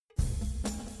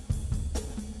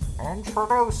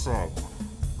Introducing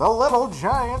the Little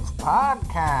Giants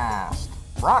Podcast,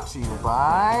 brought to you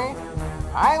by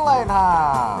Highlight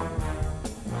Hub,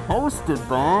 hosted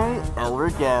by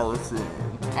Elric Allison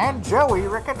and Joey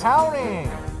Riccatoni.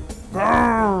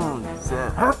 Down,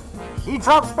 set up. He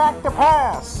drops back to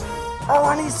pass. Oh,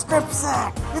 and he strip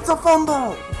sack. It's a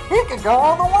fumble. He can go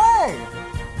all the way.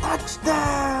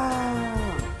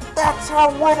 Touchdown. That's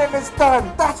how winning is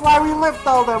done. That's why we lift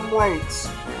all them weights.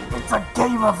 It's a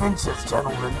game of inches,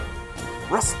 gentlemen.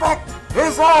 Respect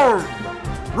is earned.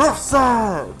 Left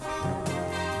side.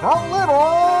 The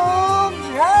Little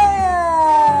Giants.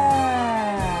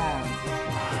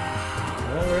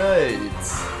 All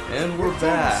right, and we're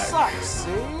back. Sucks,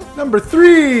 see? Number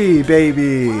 3,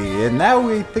 baby! And now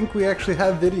we think we actually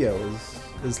have videos.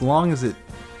 As long as it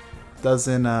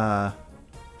doesn't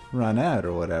run out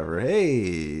or whatever.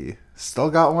 Hey! Still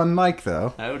got one mic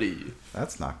though. Howdy.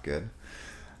 That's not good.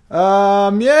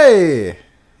 Yay!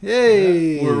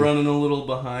 Yay! Yeah, we're running a little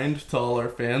behind to all our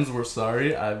fans. We're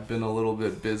sorry. I've been a little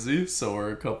bit busy, so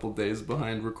we're a couple days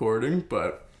behind recording,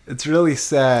 but It's really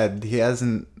sad you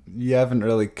haven't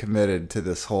really committed to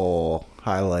this whole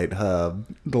Highlight Hub,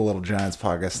 the Little Giants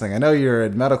podcast thing. I know you're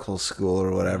in medical school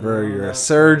or whatever. You're a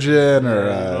surgeon or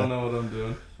I don't know what I'm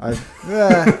doing.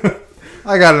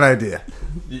 I got an idea.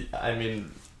 I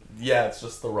mean, yeah, it's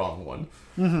just the wrong one.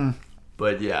 Mm-hmm.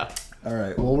 But yeah. All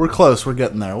right. Well, we're close. We're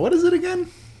getting there. What is it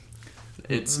again?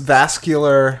 It's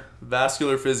vascular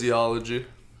physiology.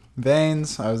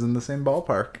 veins. I was in the same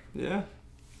ballpark. Yeah.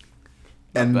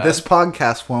 And bad. this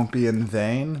podcast won't be in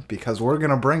vain because we're going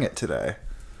to bring it today.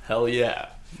 Hell yeah.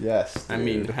 Yes. Dude. I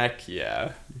mean, heck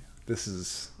yeah. This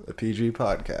is a PG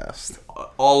podcast.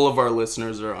 All of our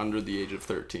listeners are under the age of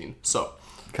 13. So,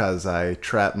 Because I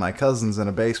trap my cousins in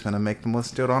a basement and make them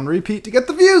listen to it on repeat to get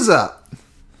the views up.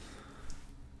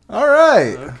 All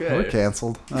right. Okay. We're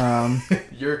canceled.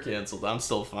 you're canceled. I'm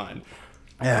still fine.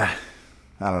 Yeah.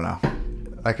 I don't know.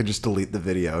 I could just delete the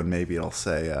video and maybe I'll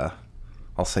say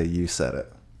you said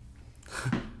it.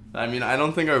 I mean, I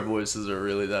don't think our voices are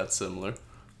really that similar.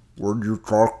 What are you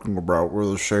talking about? We're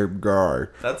the same guy.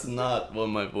 That's not what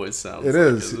my voice sounds It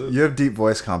like, is. it? You have deep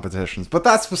voice competitions, but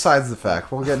that's besides the fact.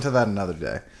 We'll get into that another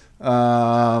day.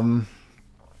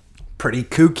 Pretty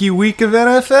kooky week of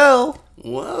NFL.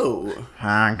 Whoa.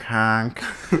 Honk honk.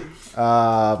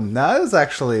 No, it was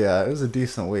actually it was a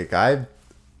decent week.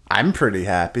 I'm pretty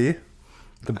happy.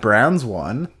 The Browns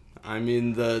won. I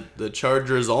mean, the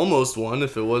Chargers almost won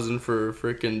if it wasn't for a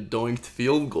freaking doinked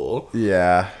field goal.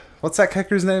 Yeah. What's that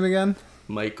kicker's name again?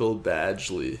 Michael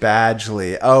Badgley.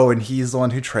 Badgley. Oh, and he's the one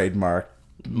who trademarked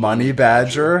Money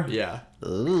Badger. Yeah.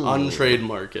 Ooh.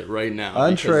 Untrademark it right now.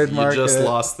 Untrademark You just it.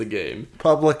 lost the game.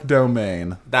 Public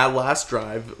domain. That last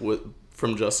drive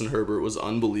from Justin Herbert was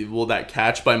unbelievable. That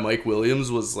catch by Mike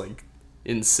Williams was, like,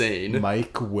 insane.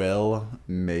 Mike Will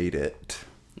made it.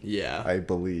 Yeah. I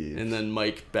believe. And then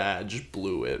Mike Badge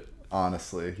blew it.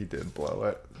 Honestly, he did blow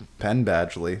it. Penn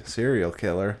Badgley, serial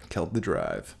killer, killed the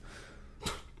drive.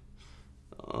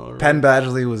 All right. Penn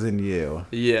Badgley was in you.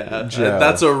 Yeah, Joe.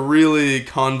 that's a really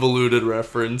convoluted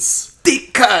reference.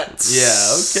 Deep cuts! Yeah,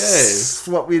 okay. That's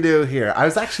what we do here. I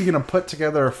was actually going to put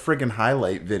together a friggin'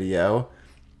 highlight video,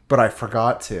 but I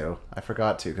forgot to.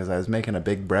 Because I was making a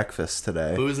big breakfast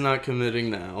today. Who's not committing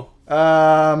now?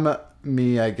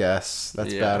 Me, I guess.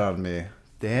 That's Yeah. bad on me.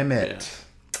 Damn it.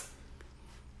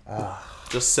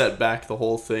 Just set back the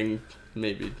whole thing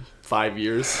maybe 5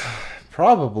 years.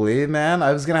 Probably, man.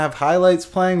 I was going to have highlights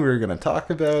playing. We were going to talk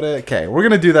about it. Okay, we're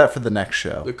going to do that for the next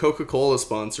show. The Coca-Cola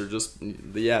sponsor they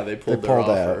pulled their pulled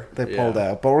offer. out. They pulled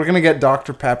out. But we're going to get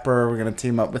Dr. Pepper. We're going to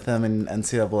team up with them in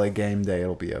NCAA game day.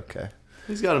 It'll be okay.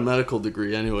 He's got a medical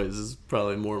degree anyways. Is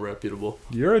probably more reputable.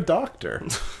 You're a doctor.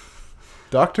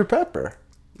 Dr. Pepper.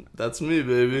 That's me,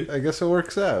 baby. I guess it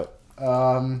works out.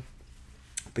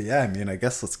 But yeah, I mean, I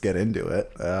guess let's get into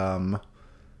it.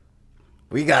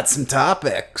 We got some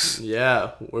topics.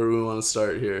 Yeah, where do we want to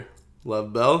start here?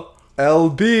 Lev Bell?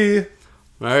 LB.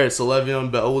 Alright, so Le'Veon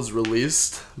Bell was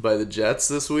released by the Jets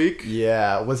this week.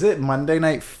 Yeah, was it Monday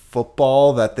Night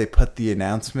Football that they put the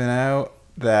announcement out?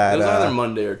 That It was either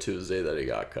Monday or Tuesday that he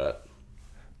got cut.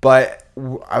 But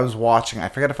I was watching, I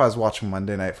forget if I was watching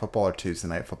Monday Night Football or Tuesday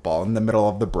Night Football. In the middle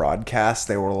of the broadcast,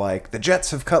 they were like, the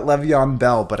Jets have cut Le'Veon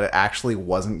Bell, but it actually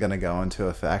wasn't going to go into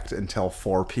effect until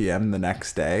 4 p.m. the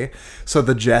next day. So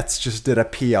the Jets just did a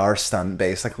PR stunt,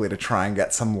 basically, to try and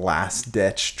get some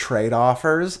last-ditch trade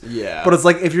offers. Yeah. But it's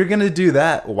like, if you're going to do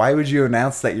that, why would you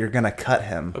announce that you're going to cut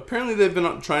him? Apparently they've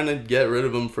been trying to get rid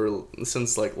of him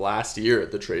since like last year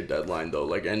at the trade deadline, though.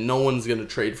 Like, and no one's going to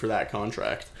trade for that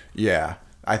contract. Yeah.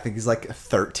 I think he's like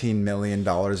 $13 million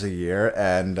a year,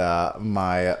 and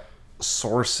my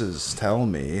sources tell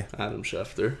me Adam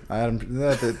Schefter.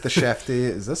 the Shefty.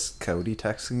 Is this Cody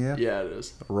texting you? Yeah, it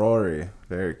is. Rory,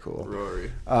 very cool.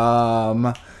 Rory.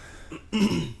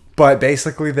 But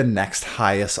basically the next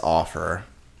highest offer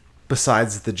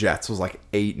besides the Jets was like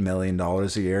 $8 million a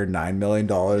year, $9 million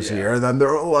a year. And then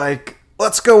they're like,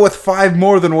 let's go with 5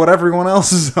 more than what everyone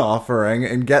else is offering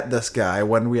and get this guy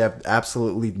when we have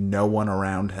absolutely no one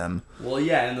around him. Well,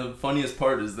 yeah, and the funniest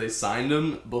part is they signed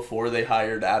him before they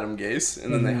hired Adam Gase,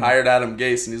 and then they hired Adam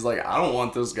Gase, and he's like, I don't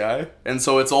want this guy. And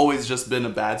so it's always just been a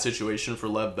bad situation for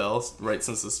Lev Bell right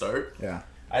since the start. Yeah.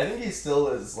 I think he still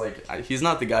is, like, he's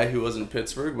not the guy who was in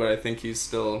Pittsburgh, but I think he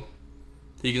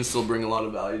can still bring a lot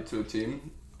of value to a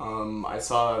team. I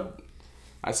saw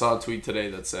a tweet today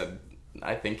that said,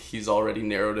 I think he's already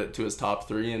narrowed it to his top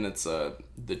 3, and it's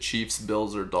the Chiefs,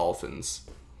 Bills, or Dolphins.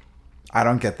 I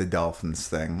don't get the Dolphins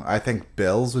thing. I think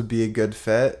Bills would be a good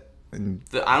fit.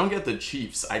 I don't get the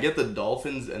Chiefs. I get the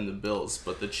Dolphins and the Bills,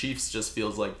 but the Chiefs just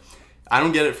feels like... I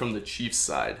don't get it from the Chiefs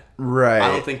side. Right. I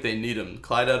don't think they need him.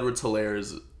 Clyde Edwards-Helaire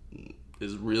is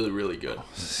really, really good.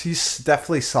 He's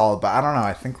definitely solid, but I don't know.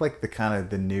 I think like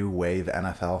the new wave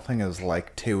NFL thing is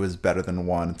like 2 is better than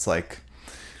 1. It's like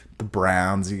the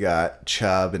Browns, you got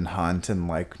Chubb and Hunt, and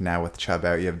like now with Chubb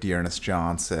out, you have Dearness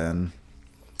Johnson.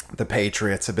 The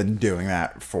Patriots have been doing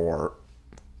that for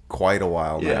quite a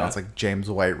while now. Yeah. It's like James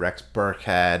White, Rex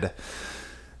Burkhead.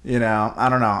 You know, I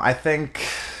don't know. I think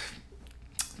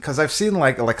because I've seen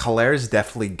like Hilaire's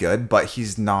definitely good, but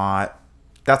he's not.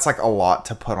 That's like a lot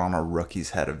to put on a rookie's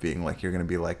head of being like you're going to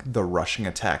be like the rushing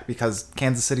attack, because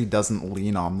Kansas City doesn't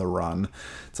lean on the run.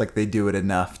 It's like they do it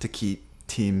enough to keep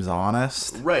teams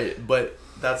honest. Right, but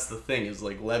that's the thing is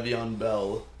like Le'Veon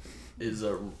Bell is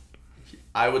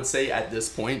I would say at this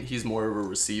point he's more of a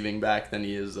receiving back than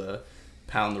he is a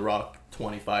pound the rock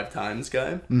 25 times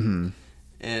guy. Mm-hmm.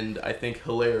 And I think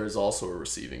Hilaire is also a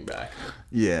receiving back.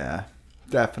 Yeah.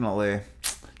 Definitely.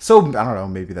 So, I don't know,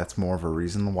 maybe that's more of a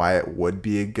reason why it would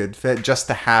be a good fit, just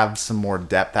to have some more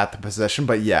depth at the position.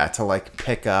 But yeah, to like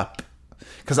pick up,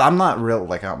 because I'm not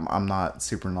I'm not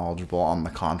super knowledgeable on the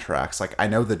contracts. Like, I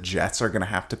know the Jets are going to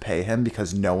have to pay him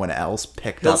because no one else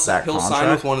picked up that contract. He'll sign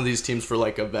with one of these teams for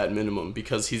like a vet minimum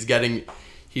because he's getting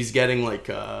like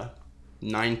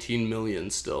 $19 million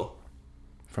still.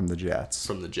 From the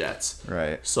Jets.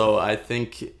 Right. So I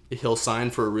think he'll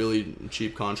sign for a really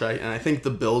cheap contract, and I think the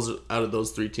Bills out of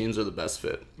those 3 teams are the best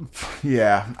fit.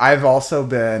 Yeah. I've also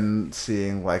been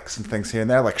seeing like some things here and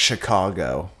there, like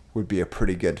Chicago would be a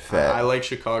pretty good fit. I like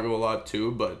Chicago a lot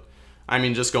too, but I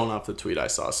mean, just going off the tweet I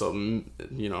saw, so,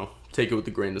 you know, take it with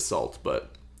a grain of salt,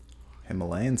 but...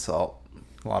 Himalayan salt.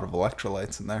 A lot of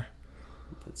electrolytes in there.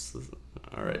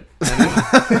 All right.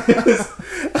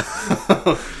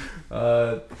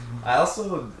 I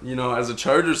also, you know, as a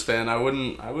Chargers fan, I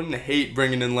wouldn't hate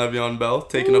bringing in Le'Veon Bell,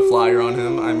 taking a flyer on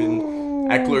him. I mean,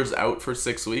 Eckler's out for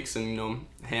 6 weeks, and, you know,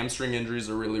 hamstring injuries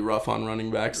are really rough on running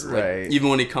backs. Right. Like, even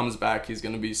when he comes back, he's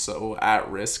going to be so at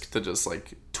risk to just,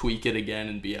 like, tweak it again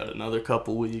and be out another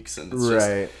couple weeks. And it's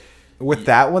right. With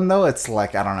that one, though, it's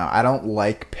like, I don't know. I don't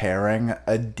like pairing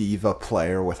a diva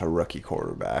player with a rookie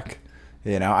quarterback.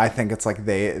 You know, I think it's like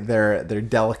they're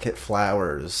delicate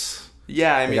flowers.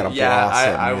 Yeah, I mean,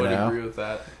 I would agree with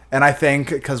that. And I think,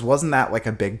 because wasn't that like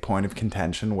a big point of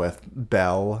contention with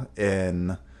Bell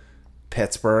in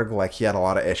Pittsburgh? Like, he had a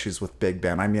lot of issues with Big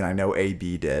Ben. I mean, I know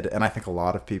AB did, and I think a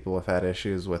lot of people have had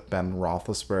issues with Ben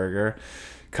Roethlisberger,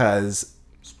 because...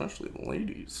 Especially the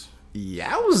ladies.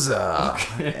 Yowza!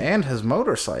 Okay. And his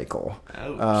motorcycle.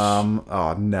 Ouch.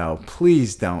 Oh, no.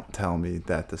 Please don't tell me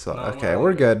that this... No, okay,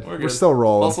 we're good. We're We're still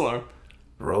rolling. False alarm.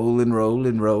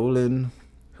 Rolling.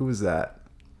 Who is that?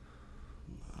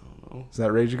 I don't know. Is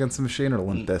that Rage Against the Machine or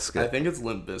Limp Bizkit? I think it's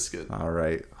Limp Bizkit. All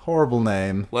right. Horrible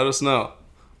name. Let us know.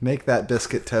 Make that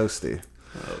biscuit toasty.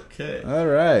 Okay. All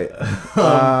right.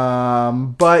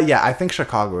 But yeah, I think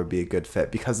Chicago would be a good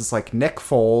fit because it's like Nick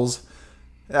Foles.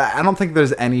 I don't think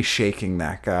there's any shaking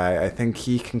that guy. I think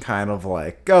he can kind of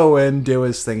like go in, do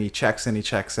his thing. He checks in, he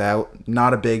checks out.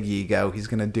 Not a big ego. He's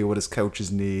going to do what his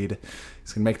coaches need.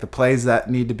 He's going to make the plays that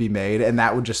need to be made. And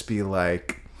that would just be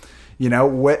like, you know,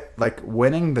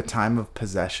 winning the time of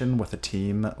possession with a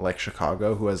team like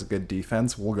Chicago who has a good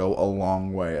defense will go a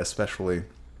long way, especially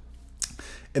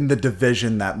in the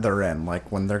division that they're in.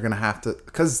 Like when they're going to have to,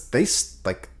 because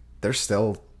they're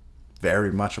still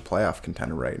very much a playoff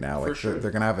contender right now. Like For sure.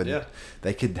 they're going to have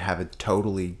they could have a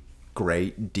totally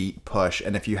great deep push.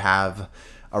 And if you have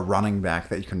a running back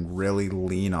that you can really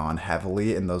lean on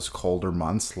heavily in those colder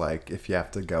months, like if you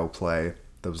have to go play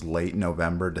those late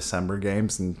November, December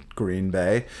games in Green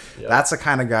Bay. Yep. That's the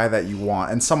kind of guy that you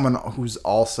want. And someone who's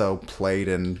also played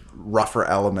in rougher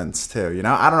elements too. You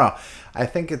know, I don't know. I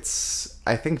think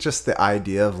just the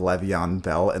idea of Le'Veon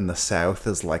Bell in the South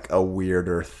is like a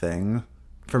weirder thing.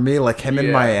 For me, like him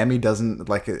in Miami doesn't,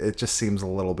 like, it just seems a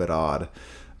little bit odd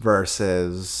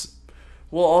versus...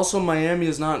 Well, also Miami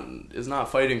is not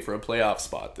fighting for a playoff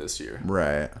spot this year.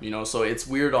 Right. You know, so it's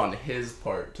weird on his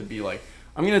part to be like,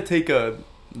 I'm going to take a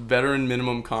veteran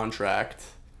minimum contract,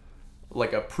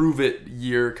 like a prove it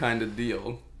year kind of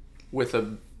deal with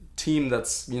a team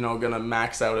that's, you know, going to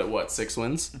max out at 6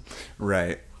 wins?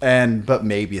 Right. But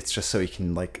maybe it's just so he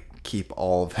can, like, keep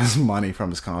all of his money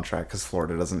from his contract because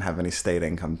Florida doesn't have any state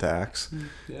income tax.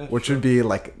 Yeah, which would be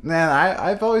like, man,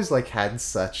 I've always, like, had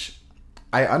such...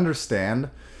 I understand,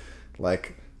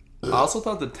 like... I also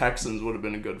thought the Texans would have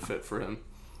been a good fit for him.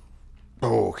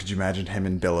 Oh, could you imagine him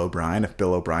and Bill O'Brien if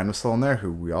Bill O'Brien was still in there,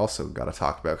 who we also got to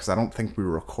talk about because I don't think we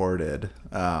recorded.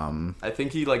 I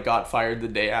think he like got fired the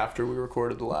day after we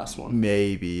recorded the last one.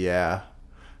 Maybe, yeah.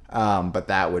 But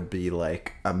that would be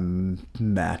like a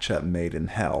matchup made in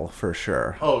hell for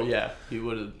sure. Oh yeah, he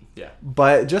would have. Yeah.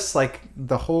 But just like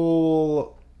the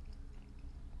whole,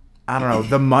 I don't know,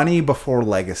 the money before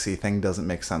legacy thing doesn't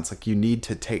make sense. Like you need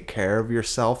to take care of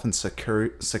yourself and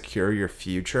secure your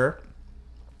future.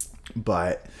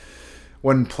 But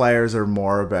when players are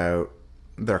more about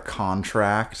their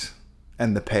contract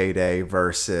and the payday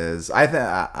versus,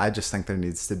 I just think there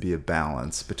needs to be a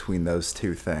balance between those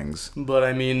two things. But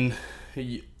I mean,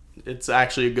 it's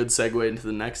actually a good segue into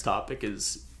the next topic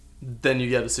is then you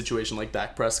get a situation like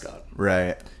Dak Prescott.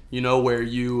 Right. You know, where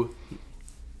you're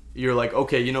like,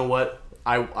 okay, you know what?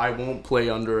 I won't play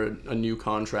under a new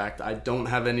contract. I don't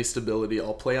have any stability.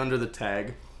 I'll play under the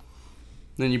tag.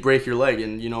 Then you break your leg,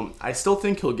 and, you know, I still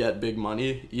think he'll get big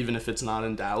money, even if it's not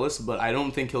in Dallas, but I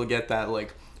don't think he'll get that,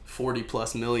 like,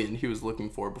 40+ million he was looking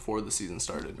for before the season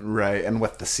started. Right, and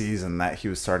with the season that he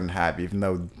was starting to have, even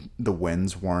though the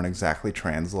wins weren't exactly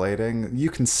translating, you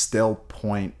can still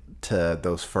point to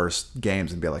those first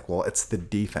games and be like, well, it's the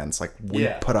defense. Like, we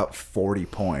put up 40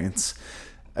 points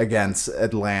against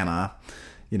Atlanta.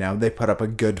 You know, they put up a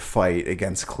good fight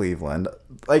against Cleveland.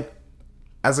 Like,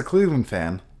 as a Cleveland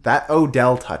fan... That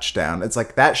Odell touchdown, it's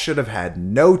like that should have had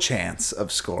no chance of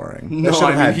soroing. No,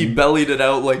 I mean, he bellied it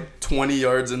out like 20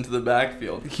 yards into the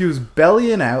backfield. He was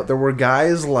bellying out. There were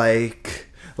guys like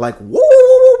woo, woo,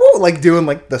 woo, woo, like doing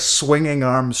like the swinging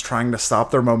arms trying to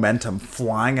stop their momentum,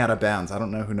 flying out of bounds. I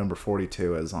don't know who number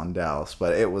 42 is on Dallas,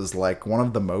 but it was like one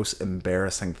of the most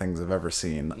embarrassing things I've ever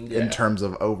seen in terms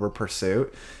of over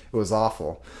pursuit. It was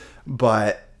awful.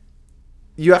 But...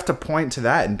 you have to point to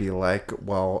that and be like,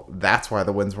 well, that's why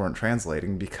the wins weren't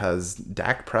translating because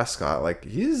Dak Prescott, like,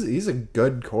 he's a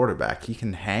good quarterback. He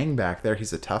can hang back there.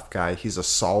 He's a tough guy. He's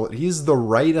the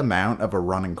right amount of a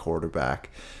running quarterback.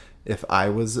 If I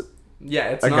was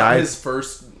it's not his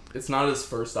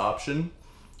first option.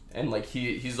 And like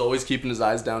he's always keeping his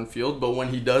eyes downfield, but when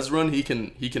he does run, he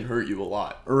can hurt you a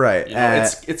lot. Right. You know,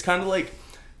 it's kind of like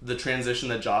the transition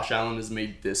that Josh Allen has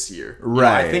made this year.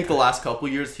 Right. You know, I think the last couple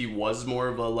of years he was more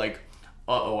of a like,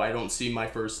 I don't see my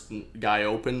first guy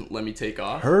open. Let me take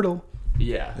off. Hurdle.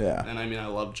 Yeah. Yeah. And I mean, I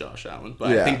love Josh Allen,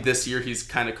 but I think this year he's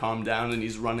kind of calmed down and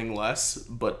he's running less,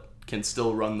 but can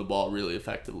still run the ball really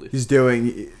effectively. He's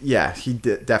doing, he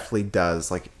definitely does.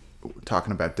 Like,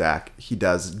 talking about Dak, he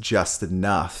does just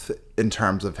enough in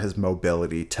terms of his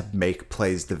mobility to make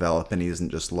plays develop, and he isn't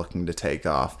just looking to take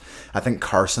off. I think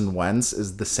Carson Wentz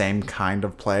is the same kind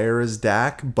of player as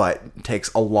Dak, but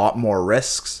takes a lot more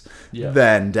risks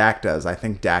than Dak does. I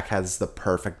think Dak has the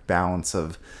perfect balance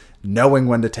of knowing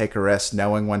when to take a risk,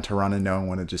 knowing when to run, and knowing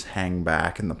when to just hang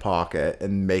back in the pocket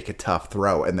and make a tough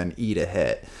throw and then eat a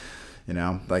hit. You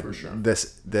know, like, for sure.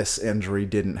 This injury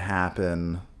didn't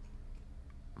happen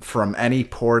from any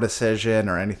poor decision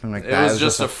or anything like that. It was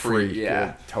just a freak,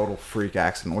 total freak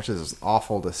accident, which is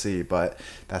awful to see, but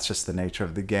that's just the nature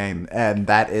of the game. And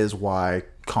that is why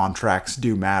contracts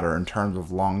do matter in terms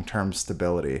of long-term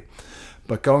stability.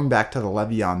 But going back to the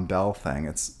Le'Veon Bell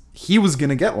thing, he was going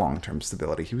to get long-term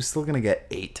stability. He was still going to get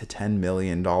 $8 to $10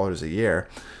 million a year.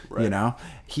 Right. You know,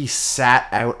 he sat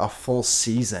out a full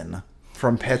season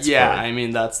from Pittsburgh. Yeah, I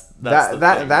mean, that's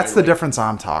the difference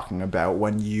I'm talking about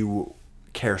when you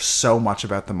care so much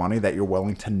about the money that you're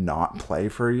willing to not play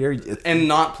for a year. And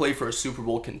not play for a Super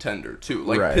Bowl contender, too.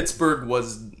 Like, right. Pittsburgh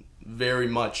was very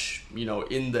much, you know,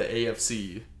 in the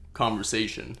AFC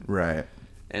conversation. Right.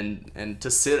 And to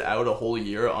sit out a whole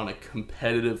year on a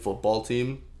competitive football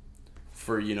team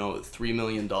for, you know, $3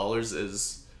 million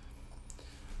is,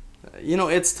 you know,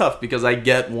 it's tough because I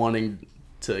get wanting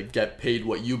to get paid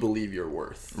what you believe you're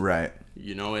worth. Right.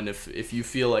 You know, and if you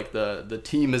feel like the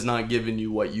team is not giving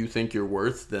you what you think you're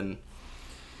worth, then,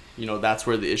 you know, that's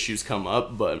where the issues come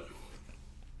up. But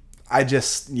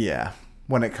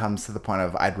when it comes to the point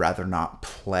of I'd rather not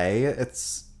play,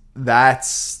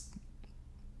 that's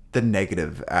the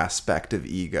negative aspect of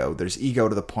ego. There's ego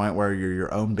to the point where you're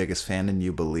your own biggest fan and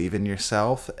you believe in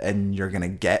yourself and you're going to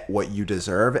get what you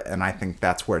deserve. And I think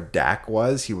that's where Dak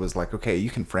was. He was like, okay, you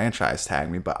can franchise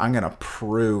tag me, but I'm going to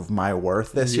prove my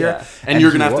worth this year. And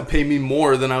you're going to have to pay me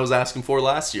more than I was asking for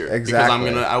last year. Exactly. Because I'm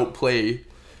going to outplay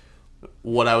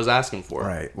what I was asking for.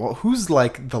 Right. Well, who's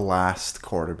like the last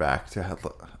quarterback to have...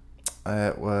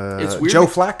 It was It's weird. Joe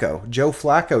Flacco. Joe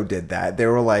Flacco did that. They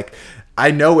were like,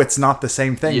 I know it's not the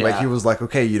same thing. Yeah. Like, he was like,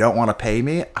 okay, you don't want to pay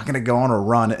me? I'm going to go on a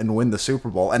run and win the Super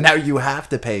Bowl. And now you have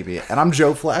to pay me. And I'm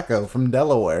Joe Flacco from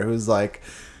Delaware, who's like,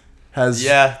 has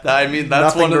I mean,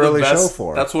 that's nothing one of to the really best. show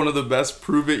for. That's one of the best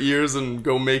prove it years and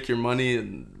go make your money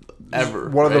and ever.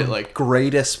 one of the like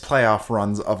greatest playoff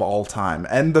runs of all time.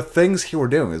 And the things he were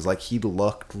doing is like he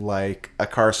looked like a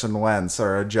Carson Wentz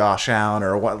or a Josh Allen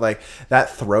or what, like that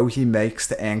throw he makes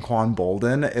to Anquan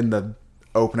Bolden in the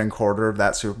opening quarter of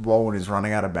that Super Bowl when he's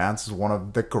running out of bounds is one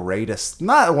of the greatest,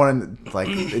 not one like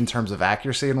in terms of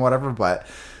accuracy and whatever, but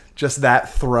just that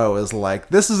throw is like,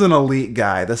 this is an elite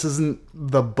guy. This isn't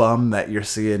the bum that you're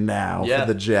seeing now for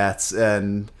the Jets,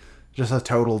 and just a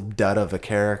total dud of a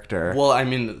character. Well, I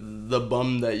mean, the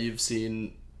bum that you've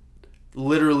seen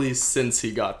literally since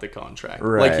he got the contract.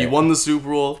 Right. Like, he won the Super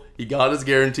Bowl, he got his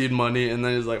guaranteed money, and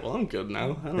then he's like, well, I'm good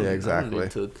now. I don't exactly.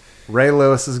 need to... Ray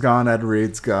Lewis is gone. Ed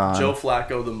Reed's gone. Joe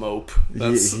Flacco, the mope.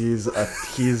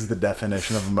 He's the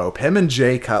definition of a mope. Him and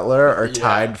Jay Cutler are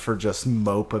tied for just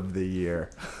mope of the year.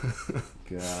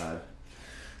 God.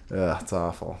 Ugh, it's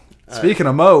awful. Speaking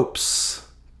of mopes,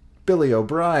 Billy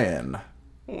O'Brien.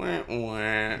 Wah,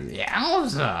 wah.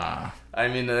 Yowza. I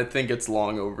mean, I think it's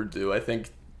long overdue. I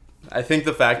think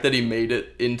the fact that he made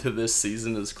it into this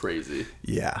season is crazy.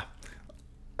 Yeah.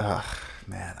 Ugh,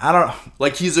 man. I don't...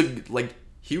 Like,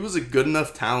 he was a good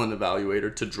enough talent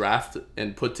evaluator to draft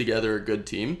and put together a good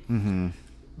team. Mm-hmm.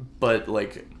 But,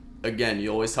 like, again, you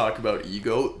always talk about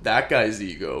ego. That guy's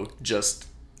ego just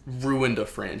ruined a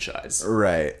franchise.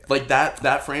 Right. Like,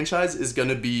 that franchise is going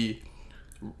to be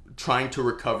trying to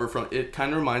recover from... It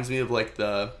kind of reminds me of, like,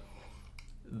 the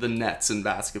Nets in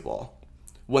basketball.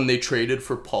 When they traded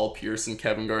for Paul Pierce and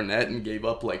Kevin Garnett and gave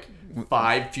up, like,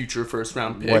 5 future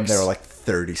first-round picks. When they were, like,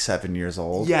 37 years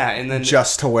old. Yeah, and then...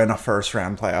 Just to win a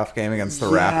first-round playoff game against the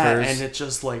Raptors. Yeah, and it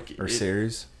just, like...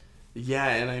 Series. Yeah,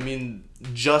 and I mean,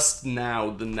 just now,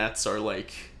 the Nets are,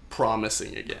 like,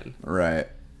 promising again. Right.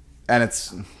 And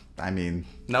it's... I mean...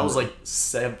 And that was, like,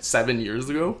 7 years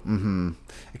ago? Mm-hmm.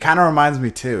 It kind of reminds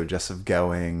me, too, just of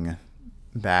going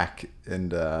back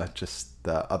into just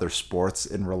the other sports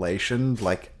in relation.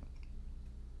 Like...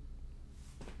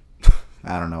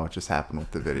 I don't know what just happened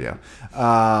with the video.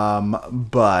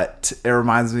 But it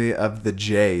reminds me of the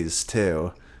Jays,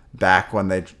 too. Back when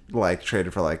they, like,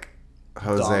 traded for, like,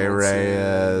 Jose Donaldson.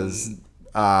 Reyes,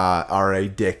 R.A.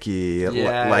 Dickey,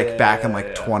 back in,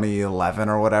 2011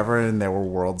 or whatever, and they were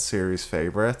World Series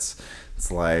favorites.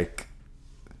 It's like...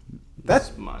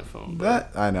 That's my phone.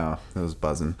 That I know. It was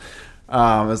buzzing.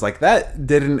 It was like, that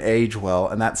didn't age well,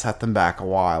 and that set them back a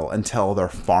while until their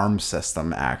farm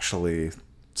system actually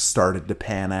started to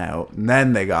pan out. And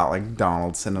then they got, like,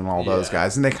 Donaldson and all those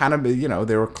guys. And they kind of,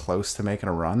 they were close to making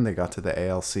a run. They got to the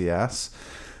ALCS.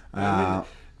 I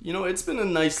mean, it's been a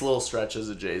nice little stretch as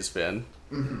a Jays fan.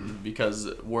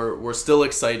 Because we're still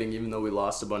exciting, even though we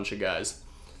lost a bunch of guys.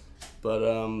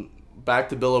 But back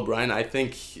to Bill O'Brien, I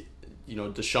think,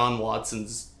 Deshaun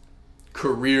Watson's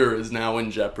career is now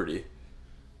in jeopardy.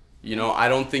 I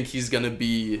don't think he's going to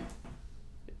be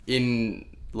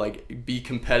be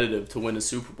competitive to win a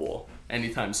Super Bowl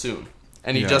anytime soon.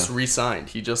 And he just re-signed.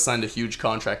 He just signed a huge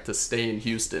contract to stay in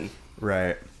Houston.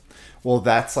 Right. Well,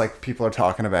 that's like people are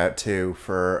talking about too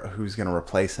for who's going to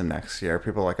replace him next year.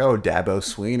 People are like, oh, Dabo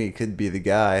Sweeney could be the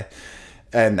guy.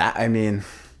 And that, I mean,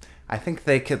 I think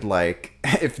they could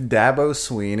if Dabo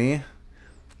Sweeney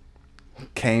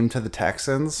came to the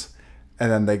Texans and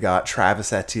then they got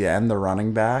Travis Etienne, the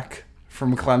running back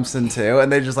from Clemson too,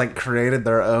 and they just created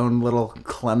their own little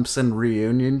Clemson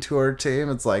reunion tour team.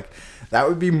 It's like that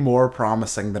would be more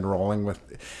promising than rolling with.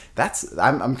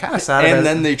 I'm kind of sad. And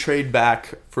then they trade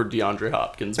back for DeAndre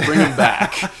Hopkins. Bring him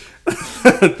back.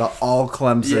 The all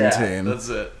Clemson team. That's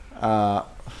it.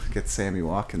 Get Sammy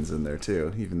Watkins in there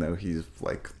too, even though he's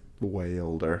way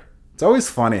older. It's always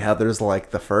funny how there's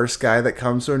the first guy that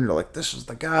comes through and you're like, this is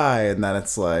the guy, and then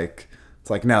it's like, It's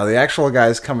like, no, the actual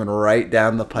guy's coming right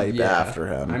down the pipe Yeah. after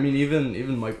him. I mean,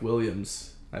 even Mike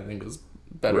Williams, I think, was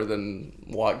better than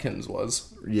Watkins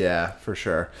was. Yeah, for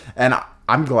sure. And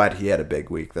I'm glad he had a big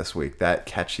week this week. That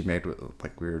catch he made,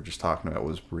 like we were just talking about,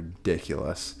 was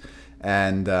ridiculous.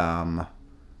 And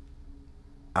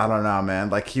I don't know, man.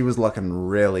 Like, he was looking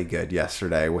really good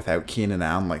yesterday without Keenan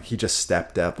Allen. Like, he just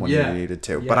stepped up when he needed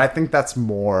to. Yeah. But I think that's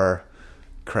more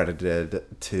credited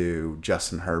to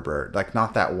Justin Herbert. Like,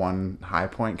 not that one high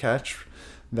point catch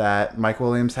that Mike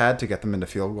Williams had to get them into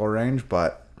field goal range,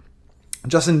 but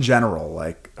just in general,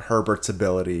 like, Herbert's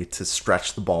ability to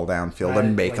stretch the ball downfield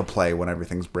and make a play when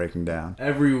everything's breaking down.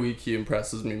 Every week he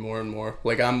impresses me more and more.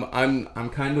 Like, I'm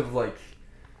kind of like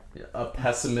a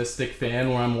pessimistic fan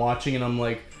where I'm watching and I'm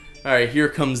like, all right, here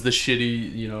comes the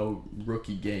shitty,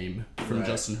 rookie game from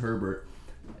Justin Herbert.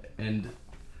 And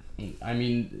I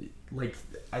mean, like,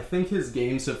 I think his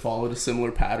games have followed a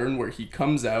similar pattern where he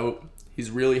comes out, he's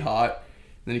really hot,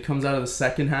 then he comes out of the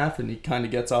second half and he kind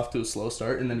of gets off to a slow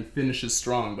start, and then he finishes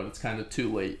strong, but it's kind of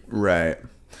too late. Right.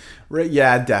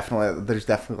 Yeah, definitely. There's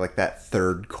definitely like that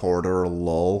third quarter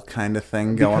lull kind of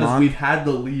thing going on. Because we've had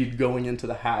the lead going into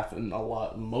the half in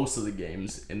most of the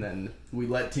games, and then we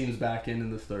let teams back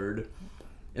in the third,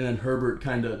 and then Herbert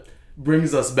kind of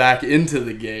brings us back into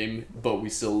the game, but we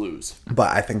still lose. But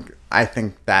I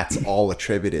think that's all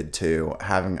attributed to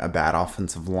having a bad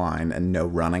offensive line and no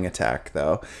running attack,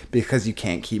 though, because you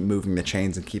can't keep moving the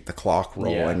chains and keep the clock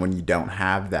rolling when you don't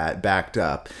have that backed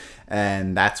up.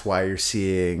 And that's why you're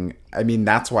seeing, I mean,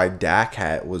 that's why Dak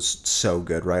was so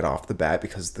good right off the bat,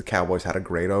 because the Cowboys had a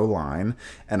great O-line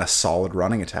and a solid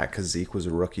running attack, because Zeke was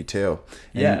a rookie too.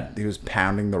 And he was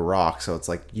pounding the rock, so it's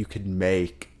like you could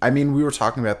make, I mean, we were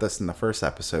talking about this in the first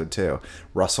episode too.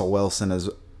 Russell Wilson as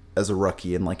a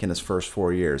rookie in his first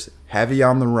 4 years. Heavy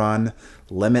on the run,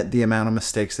 limit the amount of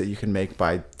mistakes that you can make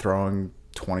by throwing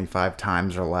 25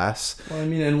 times or less. Well, I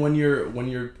mean, and when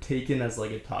you're taken as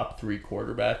like a top 3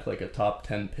 quarterback, like a top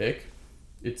 10 pick,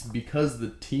 it's because the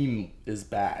team is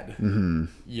bad.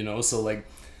 Mm-hmm. So like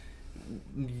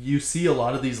you see a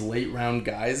lot of these late round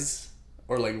guys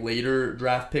or like later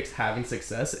draft picks having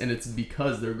success, and it's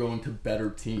because they're going to better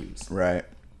teams. Right.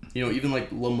 Even like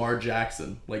Lamar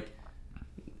Jackson, like,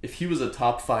 if he was a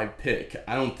top 5 pick,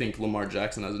 I don't think Lamar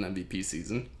Jackson has an MVP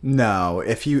season. No,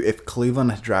 if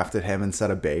Cleveland had drafted him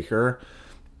instead of Baker,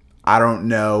 I don't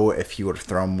know if he would have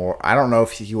thrown more. I don't know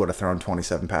if he would have thrown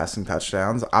 27 passing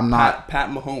touchdowns. I'm not Pat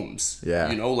Mahomes. Yeah.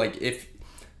 Like if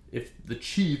the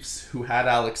Chiefs, who had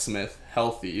Alex Smith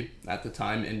healthy at the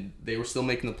time and they were still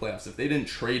making the playoffs, if they didn't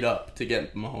trade up to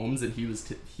get Mahomes and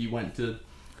he went to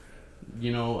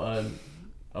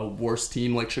a worse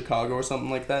team like Chicago or something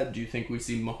like that, do you think we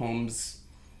see Mahomes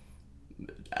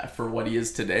for what he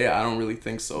is today? I don't really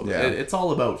think so. Yeah. It's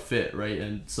all about fit, right?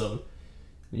 And so,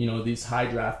 these high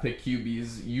draft pick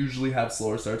QBs usually have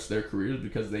slower starts to their careers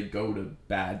because they go to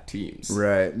bad teams.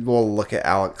 Right. Well, look at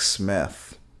Alex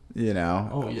Smith,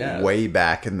 Oh, yeah. way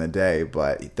back in the day,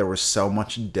 but there was so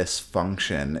much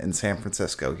dysfunction in San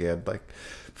Francisco. He had like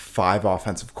 5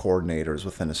 offensive coordinators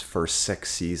within his first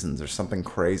 6 seasons or something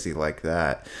crazy like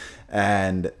that.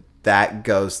 And that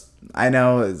goes, I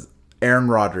know Aaron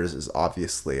Rodgers is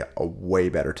obviously a way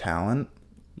better talent,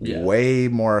 way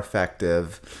more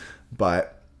effective,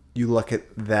 but you look at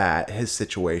that, his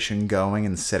situation going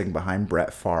and sitting behind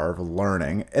Brett Favre,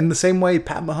 learning in the same way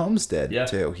Pat Mahomes did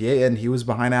too. He was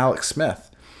behind Alex Smith.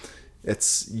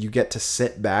 You get to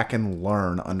sit back and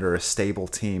learn under a stable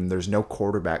team. There's no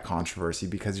quarterback controversy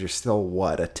because you're still,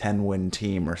 a 10-win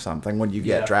team or something when you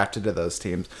get drafted to those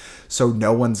teams. So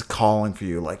no one's calling for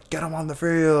you like, get him on the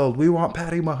field. We want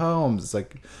Patty Mahomes. It's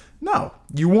like, no.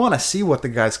 You want to see what the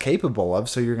guy's capable of,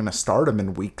 so you're going to start him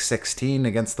in week 16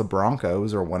 against the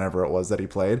Broncos or whenever it was that he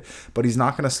played. But he's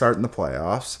not going to start in the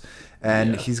playoffs,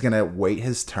 and he's going to wait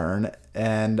his turn.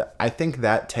 And I think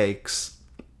that takes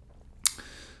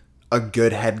a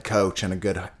good head coach and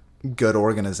a good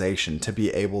organization to be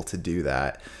able to do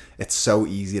that. It's so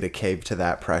easy to cave to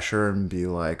that pressure and be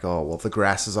like, oh, well, the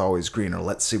grass is always greener.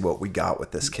 Let's see what we got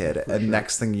with this kid. And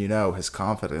next thing you know, his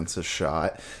confidence is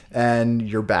shot and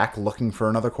you're back looking for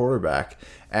another quarterback.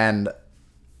 And,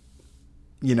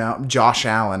 Josh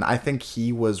Allen, I think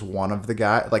he was one of the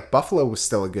guys. Like, Buffalo was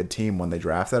still a good team when they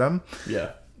drafted him.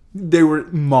 Yeah. They were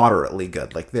moderately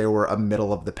good. Like, they were a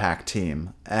middle-of-the-pack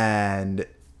team. And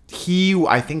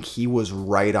I think he was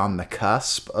right on the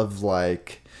cusp of,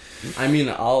 like... I mean,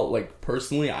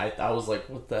 personally, I was like,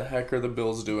 what the heck are the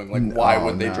Bills doing? Like, why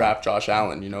would they draft Josh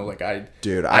Allen?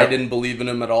 I didn't believe in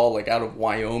him at all. Like, out of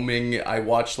Wyoming, I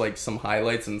watched, like, some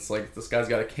highlights, and it's like, this guy's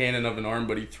got a cannon of an arm,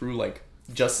 but he threw, like,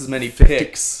 just as many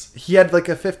picks. He had like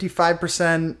a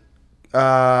 55%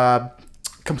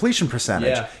 completion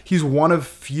percentage. Yeah. He's one of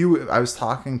few. I was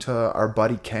talking to our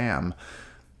buddy Cam,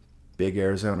 big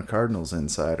Arizona Cardinals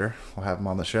insider. We'll have him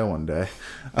on the show one day.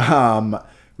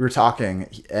 We were talking,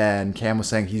 and Cam was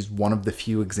saying he's one of the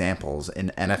few examples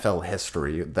in NFL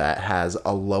history that has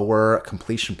a lower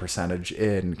completion percentage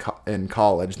in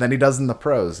college than he does in the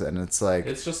pros. And it's like...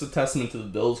 It's just a testament to the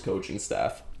Bills coaching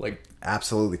staff. Like,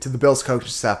 absolutely. To the Bills coaching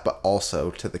staff, but also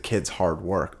to the kids' hard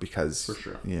work. Because, for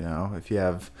sure. You know, if you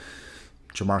have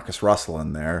Jamarcus Russell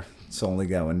in there, it's only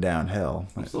going downhill.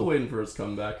 I'm still waiting for his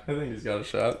comeback. I think he's got a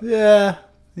shot. Yeah.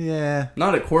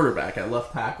 Not at quarterback, at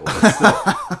left tackle. But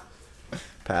still.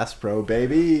 Pass pro,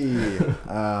 baby.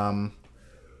 All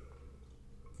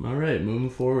right, moving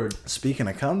forward. Speaking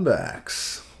of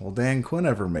comebacks, will Dan Quinn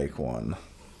ever make one?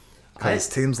 Because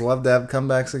teams love to have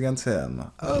comebacks against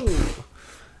him. Oh,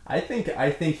 I think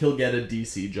he'll get a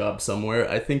DC job somewhere.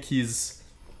 I think he's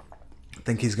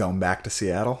going back to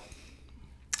Seattle.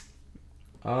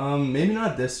 Maybe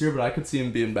not this year, but I could see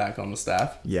him being back on the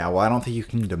staff. Yeah, well, I don't think you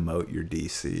can demote your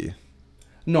DC.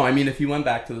 No, I mean, if he went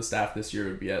back to the staff this year,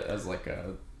 it would be as like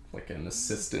an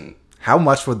assistant. How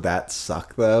much would that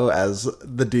suck, though, as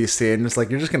the DC, and just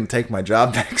like, you're just going to take my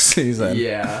job next season?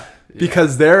 Yeah.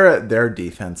 Because their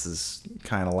defense is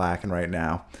kind of lacking right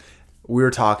now. We were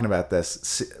talking about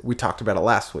this. We talked about it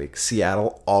last week.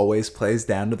 Seattle always plays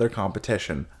down to their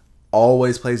competition. And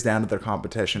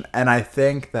I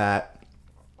think that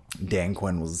Dan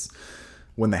Quinn was...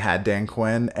 when they had Dan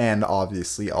Quinn and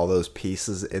obviously all those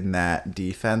pieces in that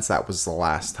defense, that was the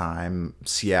last time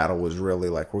Seattle was really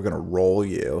like, we're going to roll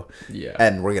you. Yeah.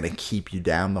 And we're going to keep you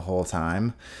down the whole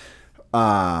time.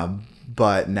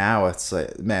 But now it's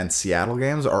like, man, Seattle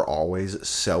games are always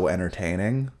so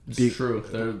entertaining. It's true.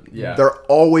 They're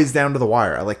always down to the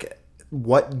wire. Like,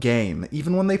 what game?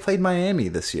 Even when they played Miami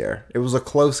this year, it was a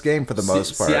close game for the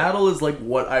most part. Seattle is like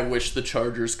what I wish the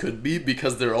Chargers could be,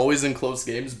 because they're always in close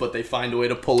games, but they find a way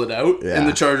to pull it out, and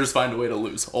the Chargers find a way to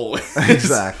lose, always.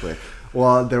 Exactly.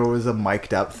 Well, there was a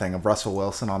mic'd up thing of Russell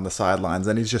Wilson on the sidelines,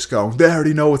 and he's just going, they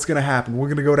already know what's going to happen. We're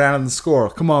going to go down in the score.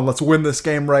 Come on, let's win this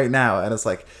game right now. And it's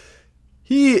like,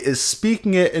 he is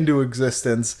speaking it into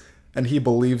existence, and he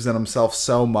believes in himself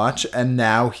so much, and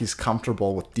now he's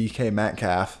comfortable with DK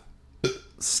Metcalf.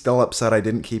 Still upset I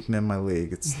didn't keep him in my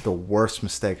league. It's the worst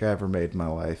mistake I ever made in my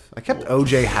life. I kept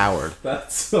OJ Howard.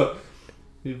 That's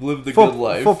you've lived a good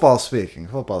life. Football speaking.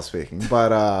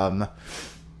 But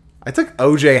I took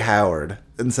OJ Howard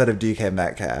instead of DK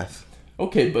Metcalf.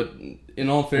 Okay, but in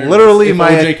all fairness, literally if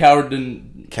OJ Howard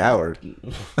didn't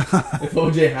if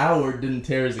OJ Howard didn't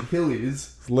tear his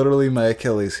Achilles, it's literally my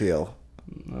Achilles heel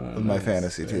of my nice,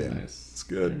 fantasy very team. nice. It's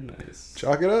good. Very nice.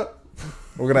 Chalk it up.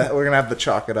 We're gonna have the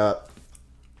chalk it up.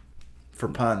 For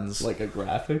puns. Like a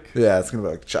graphic? Yeah, it's going to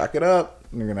be like, chalk it up.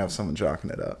 And you're going to have someone chalking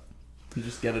it up. You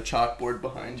just get a chalkboard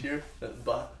behind here.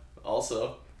 But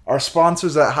also, our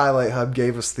sponsors at Highlight Hub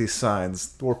gave us these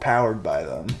signs. We're powered by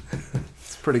them.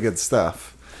 It's pretty good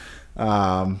stuff.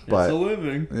 But it's a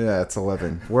living. Yeah, it's a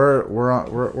living. We're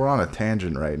on a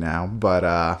tangent right now.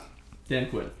 But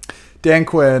Dan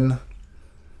Quinn.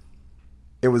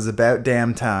 It was about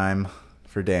damn time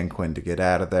for Dan Quinn to get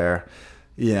out of there.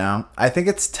 You know, I think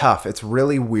it's tough. It's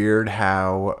really weird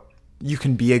how you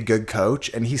can be a good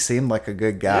coach, and he seemed like a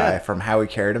good guy from how he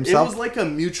carried himself. It was like a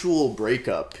mutual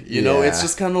breakup. You know, it's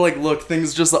just kind of like, look,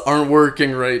 things just aren't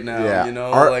working right now. Yeah. You know,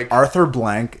 like Arthur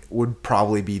Blank would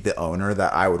probably be the owner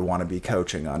that I would want to be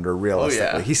coaching under, realistically.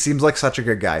 Oh, yeah. He seems like such a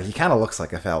good guy. He kind of looks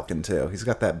like a Falcon, too. He's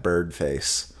got that bird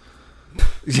face.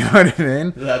 You know what I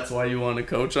mean? That's why you want to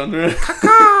coach under it?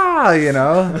 You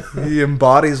know? He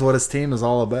embodies what his team is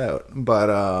all about.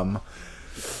 But,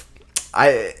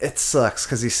 it sucks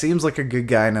because he seems like a good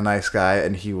guy and a nice guy,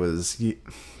 and he was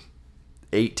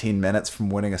 18 minutes from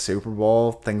winning a Super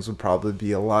Bowl. Things would probably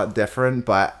be a lot different,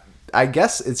 but I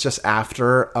guess it's just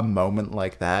after a moment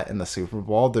like that in the Super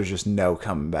Bowl, there's just no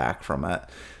coming back from it.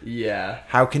 Yeah.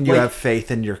 How can you have faith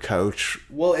in your coach?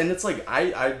 Well, and it's like,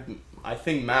 I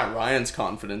think Matt Ryan's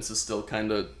confidence is still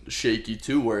kind of shaky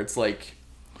too, where it's like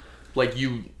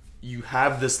you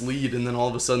have this lead, and then all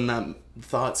of a sudden that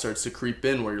thought starts to creep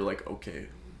in where you're like, okay,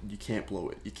 you can't blow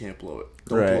it. Don't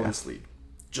blow this lead.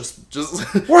 Just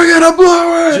we're gonna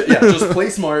blow it. Just play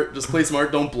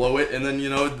smart. Don't blow it. And then, you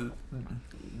know,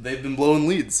 they've been blowing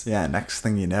leads. Yeah. Next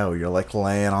thing you know, you're like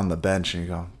laying on the bench and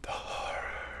you're going,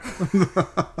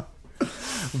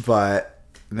 but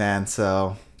man,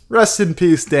 so rest in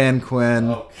peace, Dan Quinn.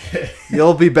 Okay.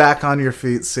 You'll be back on your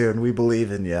feet soon. We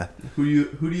believe in you. Who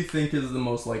do you think is the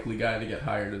most likely guy to get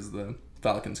hired as the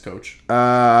Falcons coach.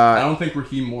 I I don't think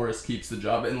Raheem Morris keeps the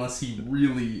job unless he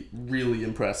really, really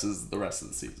impresses the rest of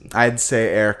the season. I'd say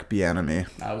Eric Bieniemy.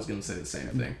 I was going to say the same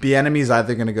thing. Bieniemy's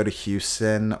either going to go to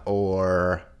Houston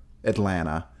or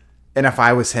Atlanta. And if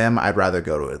I was him, I'd rather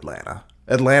go to Atlanta.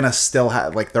 Atlanta still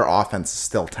like their offense is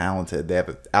still talented. They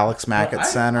have Alex Mack at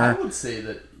center. I would say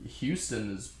that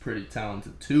Houston is pretty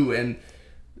talented too, and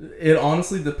it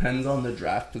honestly depends on the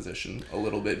draft position a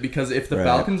little bit, because if the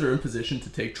Falcons are in position to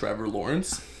take Trevor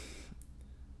Lawrence,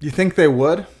 you think they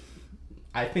would?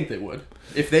 I think they would.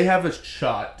 If they have a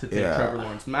shot to take Trevor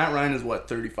Lawrence. Matt Ryan is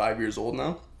 35 years old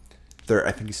now?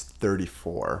 I think he's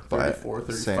 34. 34,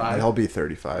 35. He'll be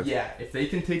 35. Yeah, if they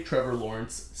can take Trevor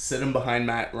Lawrence, sit him behind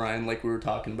Matt Ryan like we were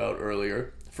talking about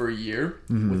earlier for a year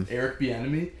with Eric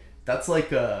Bieniemy, that's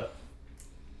like a,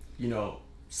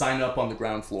 sign up on the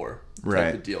ground floor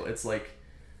type of deal. It's like,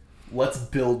 let's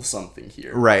build something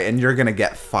here. Right, and you're going to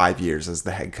get 5 years as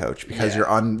the head coach because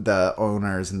the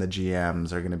owners and the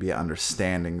GMs are going to be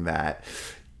understanding that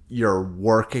you're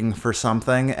working for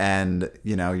something, and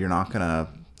you're not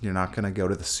going to go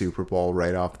to the Super Bowl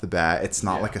right off the bat. It's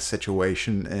not like a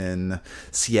situation in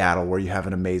Seattle where you have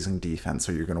an amazing defense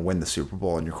or you're going to win the Super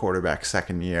Bowl in your quarterback's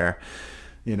second year.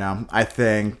 I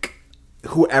think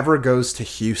whoever goes to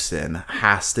Houston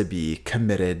has to be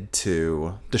committed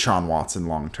to Deshaun Watson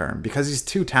long term because he's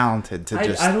too talented to I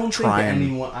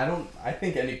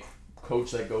think any coach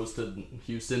that goes to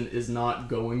Houston is not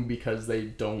going because they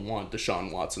don't want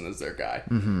Deshaun Watson as their guy.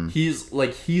 Mm-hmm.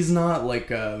 He's not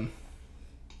like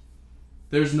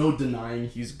there's no denying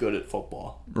he's good at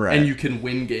football. Right. And you can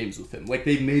win games with him. Like,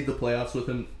 they've made the playoffs with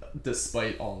him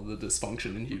despite all of the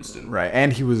dysfunction in Houston. Right.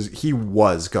 And he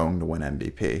was going to win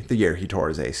MVP the year he tore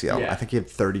his ACL. Yeah. I think he had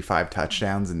 35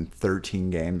 touchdowns in 13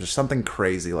 games or something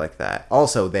crazy like that.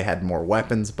 Also, they had more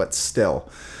weapons, but still,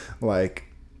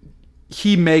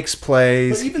 he makes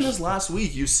plays. But even this last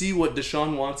week, you see what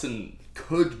Deshaun Watson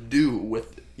could do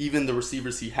with even the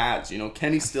receivers he has.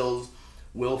 Kenny Stills,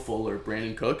 Will Fuller,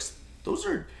 Brandon Cooks. Those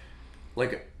are,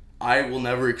 I will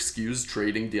never excuse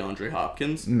trading DeAndre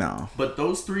Hopkins. No. But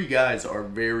those three guys are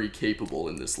very capable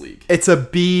in this league. It's a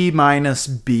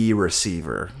B-B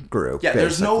receiver group. Yeah,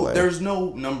 basically. there's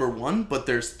no number one, but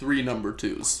there's three number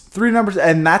twos. Three numbers,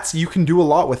 and you can do a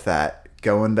lot with that.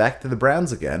 Going back to the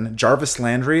Browns again, Jarvis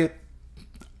Landry,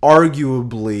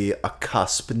 arguably a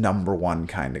cusp number one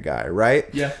kind of guy, right?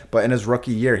 Yeah. But in his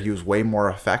rookie year, he was way more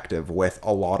effective with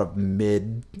a lot of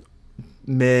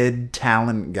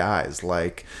mid-talent guys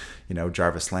like,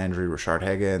 Jarvis Landry, Rashard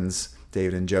Higgins,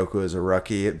 David Njoku as a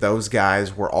rookie. Those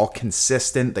guys were all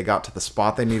consistent. They got to the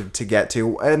spot they needed to get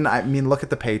to. And, look at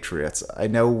the Patriots. I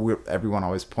know everyone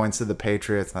always points to the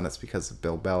Patriots, and it's because of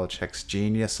Bill Belichick's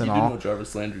genius and all. You do know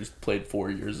Jarvis Landry's played 4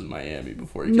 years in Miami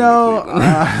before he came to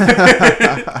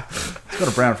Cleveland. He's going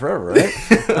to Brown forever,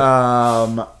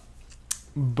 right?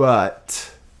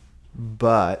 But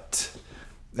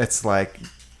it's like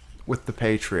with the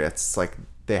Patriots, it's like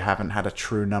they haven't had a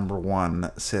true number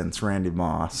one since Randy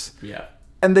Moss. Yeah.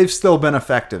 And they've still been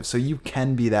effective. So you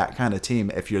can be that kind of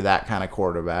team if you're that kind of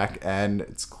quarterback. And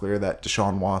it's clear that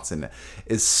Deshaun Watson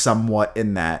is somewhat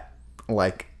in that,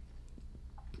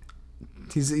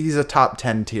 he's a top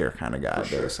 10 tier kind of guy,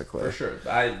 basically. For sure.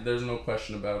 There's no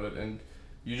question about it. And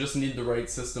you just need the right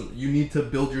system. You need to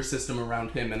build your system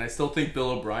around him. And I still think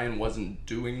Bill O'Brien wasn't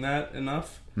doing that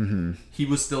enough. Mm-hmm. He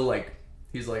was still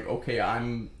he's like, okay,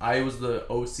 I was the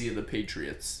OC of the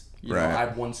Patriots.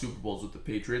 I've won Super Bowls with the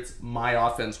Patriots. My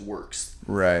offense works.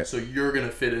 Right. So you're going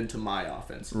to fit into my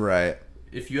offense. Right.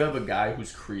 If you have a guy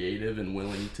who's creative and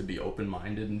willing to be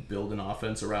open-minded and build an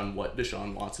offense around what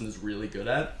Deshaun Watson is really good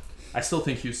at, I still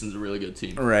think Houston's a really good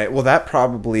team. Right. Well, that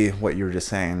probably, what you were just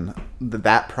saying,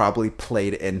 that probably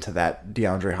played into that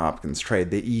DeAndre Hopkins trade.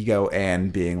 The ego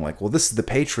and being like, well, this is the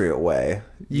Patriot way.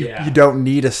 You don't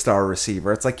need a star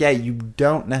receiver. It's like, yeah, you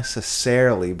don't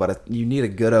necessarily, but you need a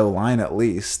good O-line at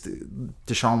least.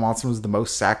 Deshaun Watson was the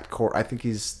most sacked I think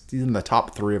he's in the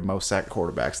top 3 of most sacked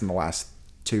quarterbacks in the last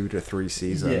 2 to 3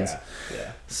 seasons.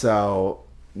 Yeah. So,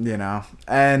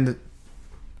 and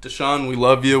Deshaun, we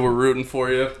love you. We're rooting for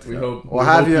you. We hope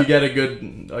you get a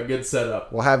good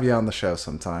setup. We'll have you on the show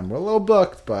sometime. We're a little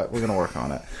booked, but we're gonna work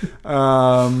on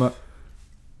it.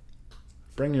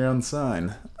 Bring your own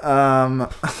sign.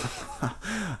 But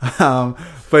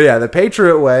yeah, the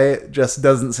Patriot way just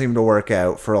doesn't seem to work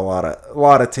out for a lot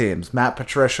of teams. Matt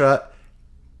Patricia,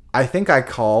 I think I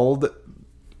called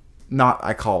and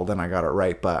I got it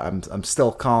right, but I'm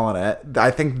still calling it.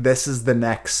 I think this is the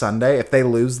next Sunday. If they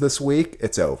lose this week,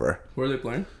 it's over. Who are they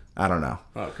playing? I don't know.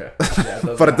 Okay. Yeah,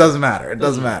 But it doesn't matter. It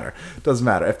doesn't matter. It doesn't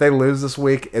matter. If they lose this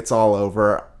week, it's all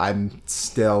over. I'm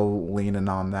still leaning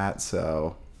on that,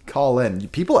 so call in.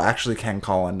 People actually can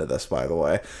call into this, by the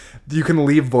way. You can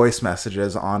leave voice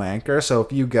messages on Anchor, so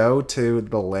if you go to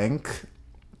the link,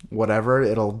 whatever,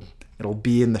 it'll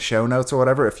be in the show notes or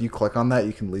whatever. If you click on that,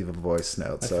 you can leave a voice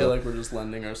note. I feel like we're just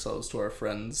lending ourselves to our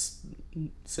friends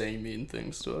saying mean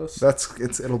things to us.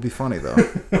 It'll be funny though.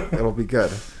 It'll be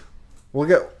good.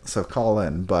 So call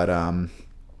in, but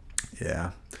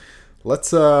yeah.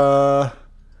 Let's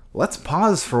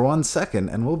pause for 1 second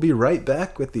and we'll be right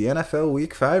back with the NFL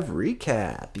Week 5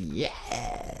 recap. Yeah.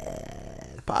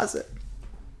 Pause it.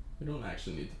 We don't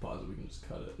actually need to pause it, we can just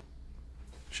cut it.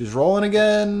 She's rolling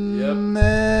again. Yep.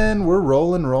 And we're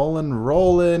rolling.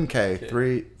 Okay,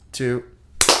 3, 2.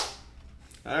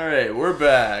 Alright, we're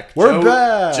back. We're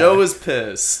back. Joe is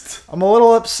pissed. I'm a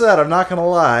little upset, I'm not gonna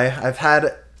lie. I've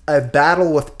had a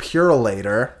battle with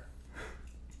Purelator.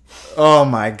 Oh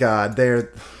my god,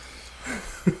 their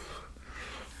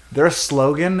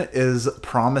slogan is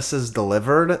promises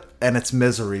delivered, and it's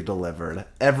misery delivered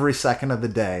every second of the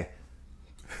day.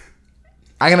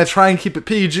 I'm going to try and keep it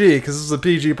PG because this is a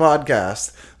PG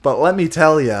podcast. But let me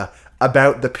tell you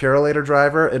about the Purelator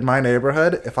driver in my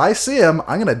neighborhood. If I see him,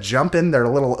 I'm going to jump in their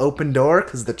little open door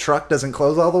because the truck doesn't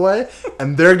close all the way.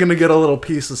 And they're going to get a little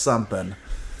piece of something.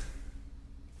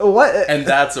 What? And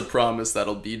that's a promise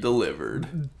that'll be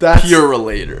delivered. That's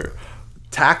Purelator.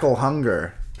 Tackle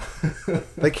hunger.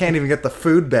 They can't even get the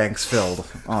food banks filled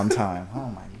on time. Oh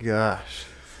my gosh.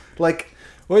 Like,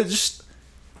 what just...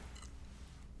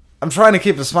 I'm trying to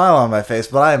keep a smile on my face,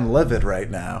 but I am livid right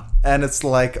now. And it's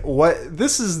like, what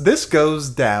this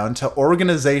goes down to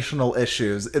organizational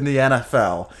issues in the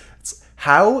NFL. It's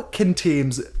how can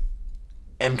teams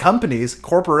and companies,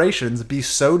 corporations, be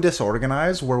so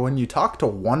disorganized where when you talk to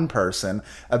one person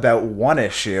about one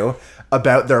issue,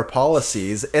 about their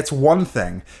policies, it's one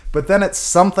thing. But then it's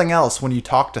something else when you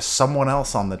talk to someone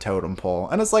else on the totem pole.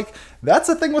 And it's like, that's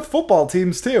a thing with football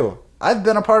teams too. I've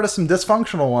been a part of some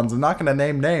dysfunctional ones. I'm not going to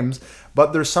name names,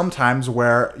 but there's some times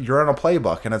where you're in a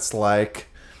playbook and it's like,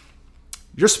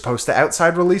 you're supposed to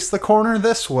outside release the corner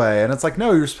this way. And it's like,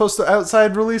 no, you're supposed to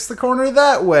outside release the corner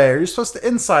that way. Or you're supposed to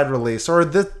inside release. Or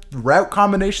the route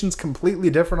combination's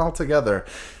completely different altogether.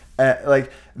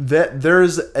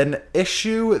 There's an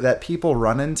issue that people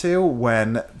run into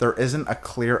when there isn't a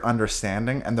clear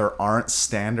understanding and there aren't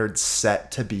standards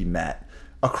set to be met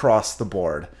across the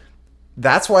board.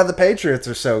 That's why the Patriots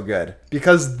are so good.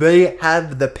 Because they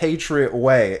have the Patriot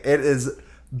way. It is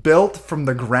built from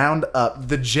the ground up.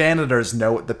 The janitors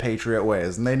know what the Patriot way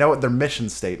is. And they know what their mission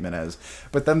statement is.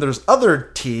 But then there's other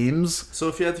teams. So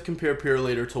if you had to compare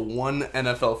Purelator to one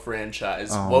NFL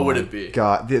franchise, what would it be?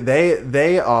 God,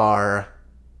 they are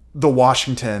the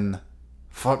Washington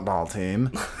football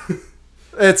team.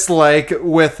 It's like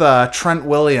with Trent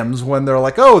Williams when they're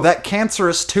like, oh, that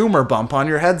cancerous tumor bump on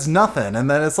your head's nothing.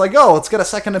 And then it's like, oh, let's get a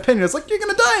second opinion. It's like, you're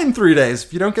going to die in 3 days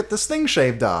if you don't get this thing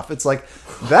shaved off. It's like,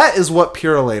 that is what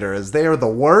Purelator is. They are the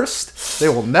worst. They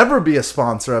will never be a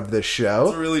sponsor of this show.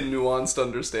 It's a really nuanced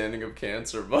understanding of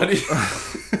cancer, buddy.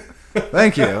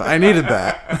 Thank you. I needed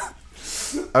that.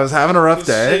 I was having a rough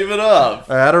day. Shave it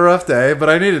off. I had a rough day, but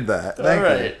I needed that. Thank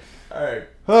you. All right.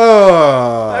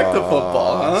 Oh, Back to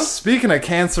football, huh? Speaking of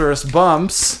cancerous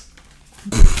bumps,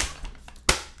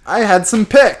 I had some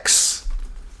picks.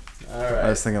 All right. I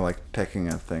was thinking like picking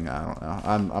a thing. I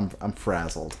don't know. I'm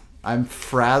frazzled. I'm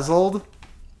frazzled.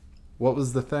 What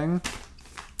was the thing?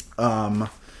 But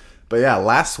yeah,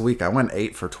 last week I went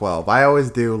 8 for 12. I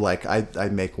always do like I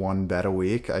make one bet a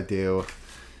week. I do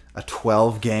a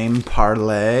 12 game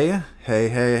parlay.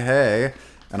 Hey.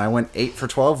 And I went 8 for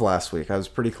 12 last week. I was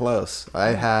pretty close.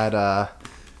 I had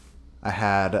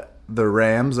the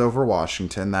Rams over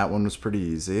Washington. That one was pretty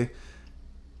easy.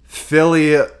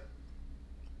 Philly,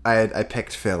 I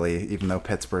picked Philly, even though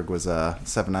Pittsburgh was a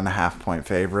 7.5 point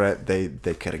favorite. They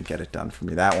couldn't get it done for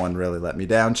me. That one really let me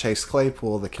down. Chase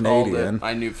Claypool, the Canadian.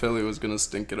 I knew Philly was gonna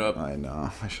stink it up. I know.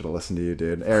 I should have listened to you,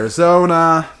 dude.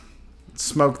 Arizona,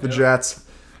 smoked the Jets.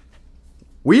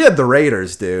 We had the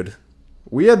Raiders, dude.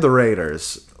 We had the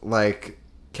Raiders. Like,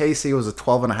 KC was a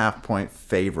 12.5 point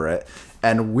favorite.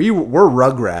 And we're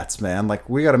Rugrats, man. Like,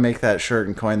 we got to make that shirt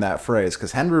and coin that phrase.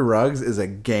 Because Henry Ruggs is a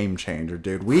game changer,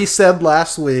 dude. We said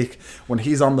last week, when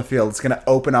he's on the field, it's going to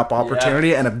open up opportunity.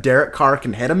 Yeah. And if Derek Carr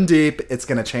can hit him deep, it's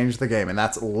going to change the game. And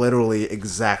that's literally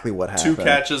exactly what happened. 2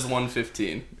 catches,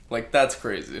 115. Like, that's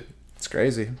crazy. It's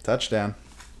crazy. Touchdown.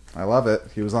 I love it.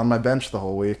 He was on my bench the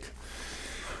whole week.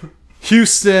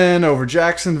 Houston over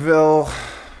Jacksonville.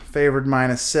 favored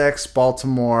 -6.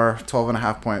 Baltimore,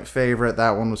 12.5 point favorite.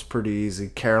 That one was pretty easy.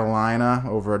 Carolina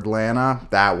over Atlanta.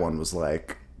 That one was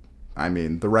like, I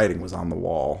mean, the writing was on the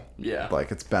wall. Yeah.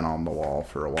 Like, it's been on the wall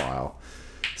for a while.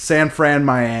 San Fran,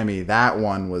 Miami. That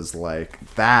one was like,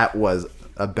 that was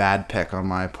a bad pick on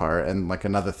my part. And like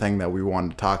another thing that we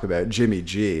wanted to talk about, Jimmy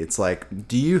G. It's like,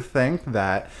 do you think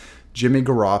that Jimmy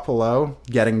Garoppolo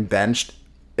getting benched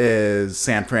is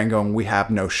San Fran going, we have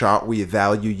no shot, we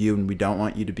value you, and we don't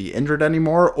want you to be injured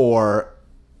anymore? Or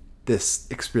this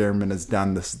experiment is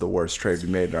done, this is the worst trade we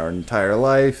made in our entire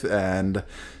life, and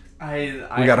we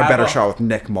got a better shot with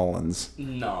Nick Mullins?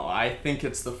 No, I think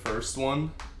it's the first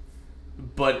one.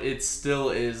 But it still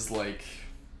is like...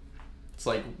 It's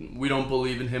like, we don't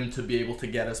believe in him to be able to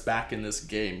get us back in this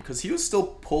game. Because he was still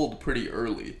pulled pretty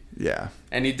early. Yeah.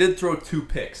 And he did throw 2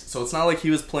 picks. So it's not like he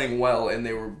was playing well and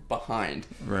they were behind.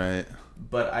 Right.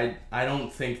 But I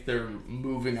don't think they're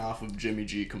moving off of Jimmy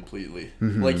G completely.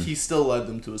 Mm-hmm. Like, he still led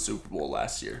them to a Super Bowl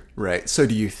last year. Right. So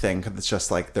do you think it's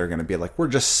just like they're going to be like, we're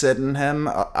just sitting him?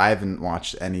 I haven't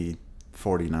watched any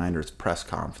 49ers press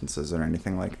conferences or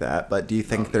anything like that, but do you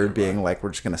think they're being like, we're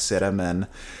just going to sit him and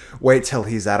wait till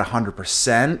he's at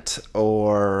 100%,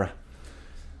 or...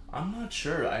 I'm not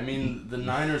sure. I mean, the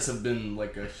Niners have been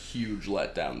like a huge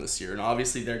letdown this year, and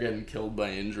obviously they're getting killed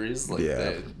by injuries. Like,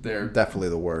 yeah, they're definitely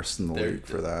the worst in the league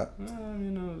for that.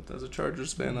 As a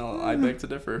Chargers fan, I beg to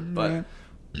differ, but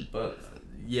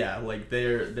yeah, like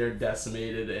they're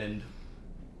decimated, and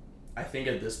I think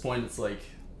at this point it's like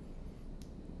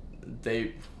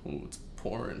it's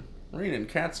pouring, raining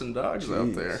cats and dogs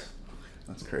out there.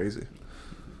 That's crazy.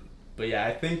 But yeah,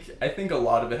 I think a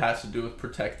lot of it has to do with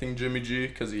protecting Jimmy G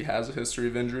because he has a history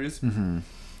of injuries. Mm-hmm.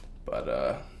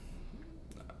 But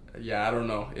yeah, I don't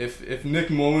know. If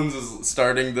Nick Mullins is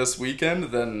starting this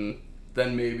weekend, then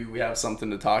maybe we have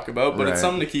something to talk about. But it's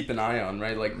something to keep an eye on,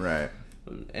 right? Like, right.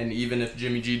 And even if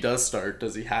Jimmy G does start,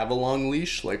 does he have a long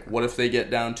leash? Like, what if they get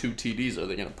down 2 TDs? Are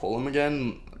they going to pull him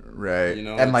again? Right. You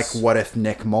know, and like, what if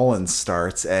Nick Mullins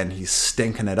starts and he's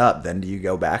stinking it up? Then do you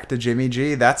go back to Jimmy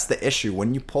G? That's the issue.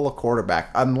 When you pull a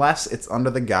quarterback, unless it's under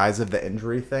the guise of the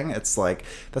injury thing, it's like,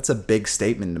 that's a big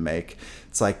statement to make.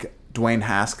 It's like Dwayne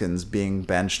Haskins being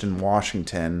benched in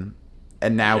Washington,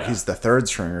 and now he's the third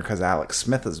stringer because Alex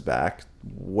Smith is back.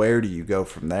 Where do you go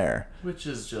from there? Which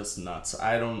is just nuts.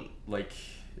 I don't, like,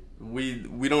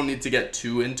 we don't need to get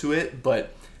too into it,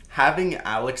 but having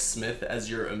Alex Smith as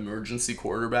your emergency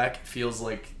quarterback feels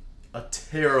like a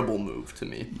terrible move to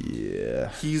me. Yeah.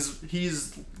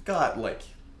 He's got like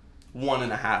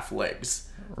 1.5 legs.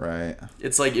 Right.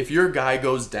 It's like, if your guy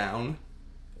goes down,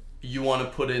 you want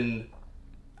to put in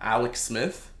Alex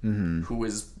Smith, who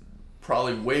is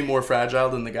probably way more fragile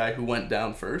than the guy who went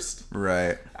down first.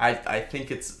 Right. I think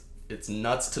it's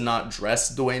nuts to not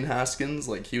dress Dwayne Haskins.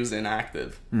 Like, he was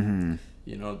inactive. Mm-hmm.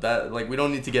 You know, that, like, we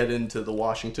don't need to get into the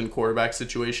Washington quarterback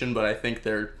situation, but I think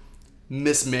they're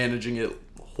mismanaging it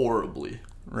horribly.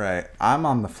 Right. I'm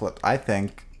on the flip. I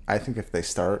think if they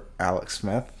start Alex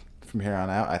Smith from here on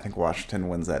out, I think Washington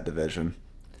wins that division.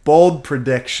 Bold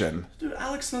prediction. Dude,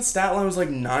 Alex Smith's stat line was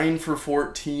like 9 for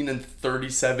 14 and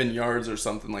 37 yards or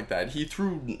something like that. He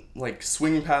threw like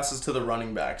swinging passes to the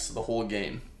running backs the whole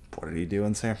game. What did he do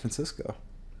in San Francisco?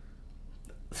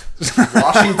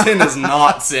 Washington is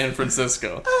not San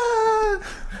Francisco.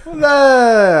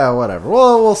 Whatever.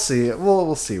 We'll see.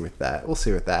 We'll see with that. We'll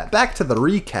see with that. Back to the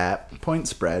recap, point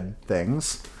spread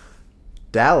things.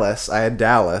 Dallas. I had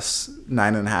Dallas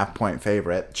 9.5 point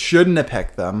favorite. Shouldn't have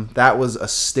picked them. That was a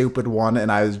stupid one, and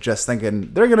I was just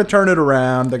thinking they're gonna turn it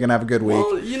around. They're gonna have a good week.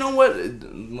 Well, you know what?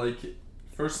 Like,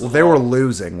 first of all, they were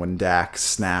losing when Dak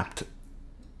snapped.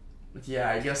 Yeah,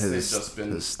 I guess they've just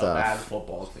been a bad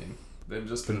football team. They've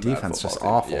just been a bad defense just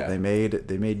football team. awful. Yeah.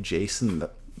 They made Jason the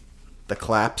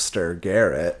Clapster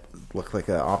Garrett look like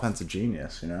an offensive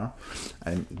genius. You know,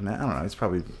 I don't know. He's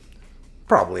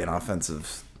probably an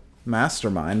offensive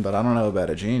mastermind, but I don't know about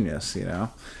a genius. You know.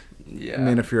 Yeah. I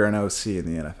mean, if you're an OC in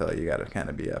the NFL, you got to kind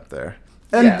of be up there.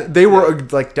 And they were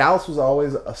like, Dallas was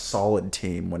always a solid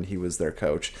team when he was their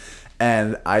coach,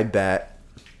 and I bet.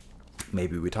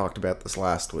 Maybe we talked about this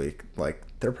last week. Like,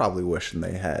 they're probably wishing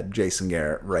they had Jason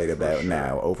Garrett right about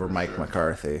now over Mike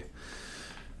McCarthy.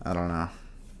 I don't know.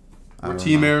 We're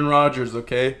Team Aaron Rodgers,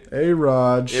 okay? Hey,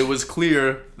 Raj. It was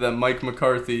clear that Mike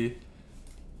McCarthy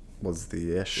was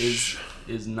the ish.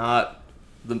 Is not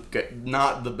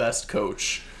the best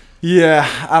coach. Yeah,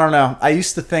 I don't know. I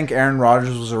used to think Aaron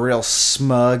Rodgers was a real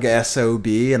smug SOB,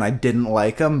 and I didn't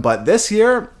like him. But this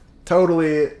year,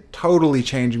 totally totally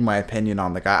changing my opinion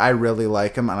on the guy. I really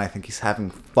like him, and I think he's having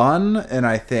fun, and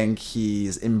I think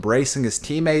he's embracing his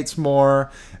teammates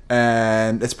more,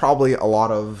 and it's probably a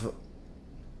lot of...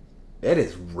 It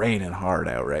is raining hard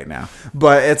out right now,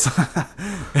 but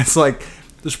it's like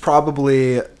there's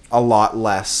probably a lot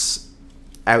less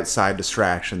outside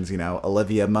distractions,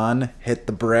 Olivia Munn, hit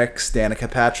the bricks, Danica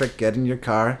Patrick, get in your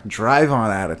car, drive on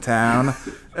out of town,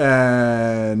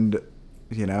 and,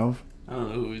 I don't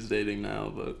know who he's dating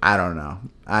now, but... I don't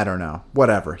know.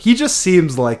 Whatever. He just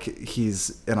seems like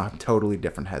he's in a totally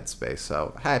different headspace,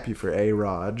 so happy for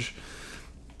A-Raj.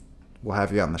 We'll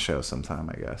have you on the show sometime,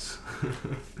 I guess.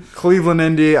 Cleveland,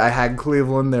 Indy. I had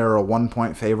Cleveland. They're a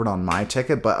 1-point favorite on my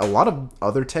ticket, but a lot of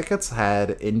other tickets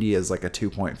had Indy as like a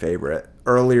 2-point favorite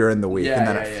earlier in the week, and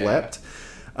then it flipped.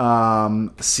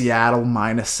 Seattle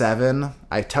 -7.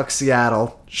 I took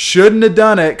Seattle. Shouldn't have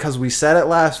done it because we said it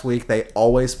last week. They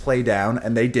always play down,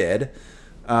 and they did.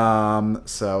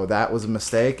 So that was a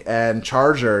mistake. And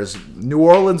Chargers. New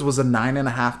Orleans was a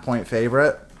 9.5-point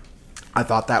favorite. I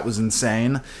thought that was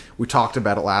insane. We talked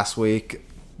about it last week.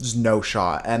 There's no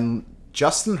shot. And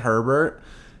Justin Herbert,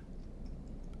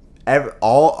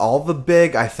 all the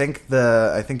big, I think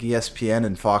ESPN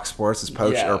and Fox Sports is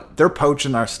they're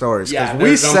poaching our stories. Yeah,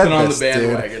 we said on this, the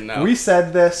bandwagon dude. now. We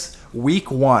said this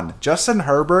week 1. Justin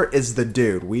Herbert is the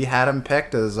dude. We had him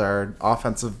picked as our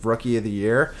offensive rookie of the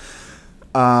year.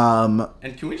 And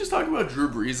can we just talk about Drew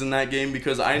Brees in that game?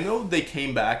 Because I know they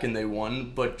came back and they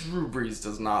won, but Drew Brees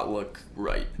does not look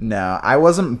right. No, I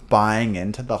wasn't buying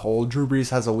into the whole Drew Brees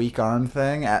has a weak arm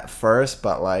thing at first,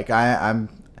 but like I'm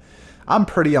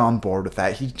pretty on board with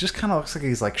that. He just kind of looks like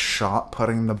he's like shot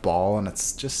putting the ball, and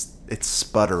it's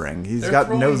sputtering. They're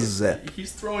got no zip.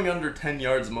 He's throwing under 10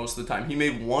 yards most of the time. He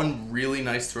made one really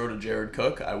nice throw to Jared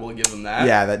Cook. I will give him that.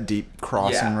 Yeah, that deep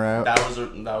crossing route. That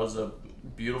was a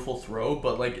beautiful throw,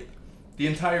 but like the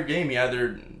entire game he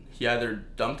either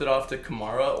dumped it off to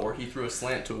Kamara or he threw a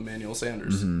slant to Emmanuel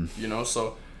Sanders.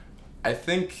 So I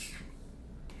think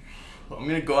I'm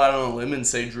gonna go out on a limb and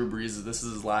say Drew Brees, this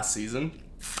is his last season.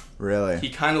 Really? He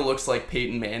kind of looks like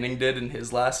Peyton Manning did in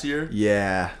his last year.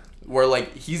 Yeah. Where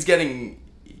like he's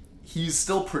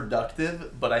still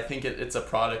productive, but I think it's a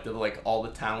product of like all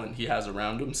the talent he has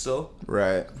around him still.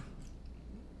 Right.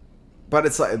 But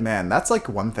it's like, man, that's like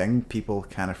one thing people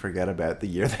kind of forget about. The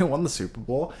year they won the Super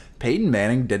Bowl, Peyton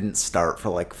Manning didn't start for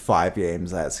like 5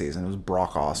 games that season. It was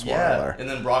Brock Osweiler. Yeah, and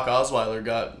then Brock Osweiler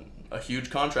got a huge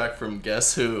contract from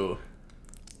guess who?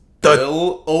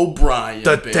 Bill O'Brien,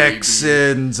 the baby.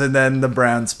 Texans, and then the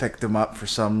Browns picked him up for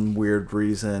some weird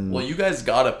reason. Well, you guys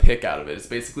got a pick out of it. It's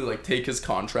basically like take his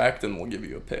contract and we'll give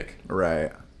you a pick.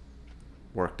 Right.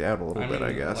 Worked out a little bit,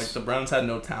 I guess. Like the Browns had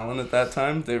no talent at that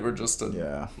time. They were just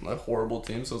a horrible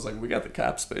team. So it's like, we got the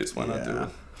cap space. Why not do it?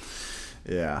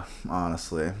 Yeah,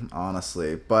 honestly.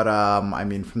 But, I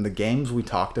mean, from the games we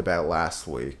talked about last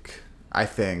week, I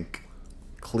think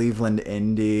Cleveland,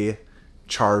 Indy,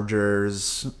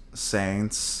 Chargers,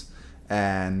 Saints,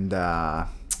 and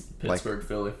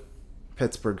Philly.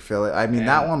 Pittsburgh, Philly. I mean,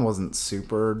 that one wasn't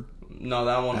super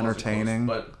entertaining.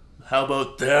 But how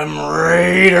about them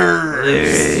Raiders?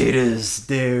 Raiders,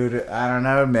 dude. I don't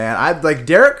know, man. I like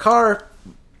Derek Carr.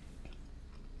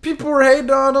 People were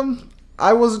hating on him.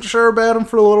 I wasn't sure about him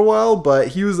for a little while, but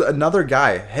he was another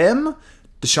guy. Him,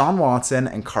 Deshaun Watson,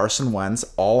 and Carson Wentz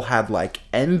all had like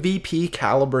MVP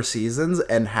caliber seasons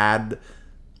and had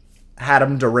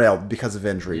him derailed because of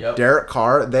injury. Yep. Derek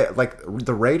Carr,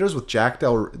 the Raiders with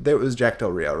it was Jack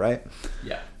Del Rio, right?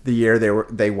 Yeah. The year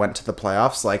they went to the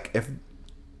playoffs. Like if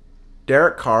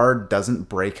Derek Carr doesn't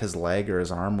break his leg or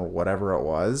his arm or whatever it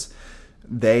was,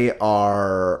 they're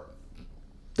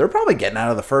probably getting out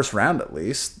of the first round at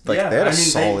least. Like they had a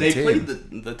solid team. They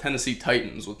played the Tennessee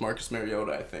Titans with Marcus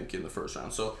Mariota, I think, in the first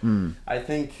round. So I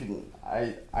think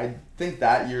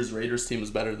that year's Raiders team is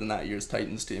better than that year's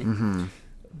Titans team. Mm-hmm.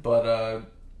 But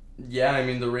I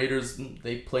mean the Raiders,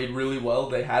 they played really well.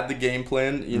 They had the game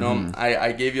plan. You know,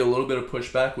 I gave you a little bit of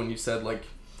pushback when you said like,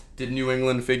 did New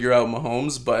England figure out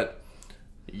Mahomes? But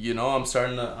you know, I'm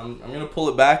gonna pull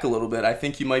it back a little bit. I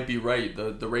think you might be right.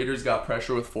 The Raiders got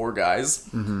pressure with 4 guys.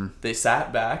 Mm-hmm. They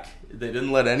sat back. They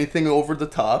didn't let anything over the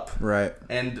top. Right.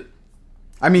 And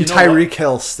I mean, Tyreek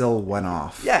Hill still went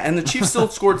off. Yeah, and the Chiefs still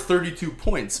scored 32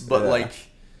 points. But like,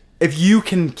 if you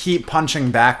can keep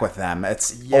punching back with them,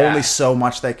 it's only so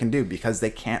much they can do because they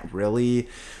can't really.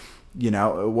 You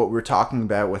know, what we're talking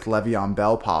about with Le'Veon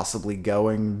Bell possibly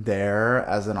going there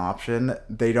as an option,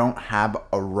 they don't have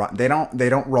a run. They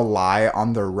don't rely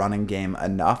on their running game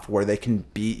enough where they can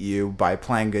beat you by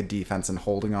playing good defense and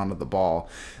holding onto the ball.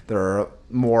 They're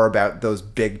more about those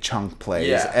big chunk plays.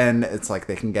 Yeah. And it's like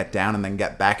they can get down and then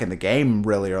get back in the game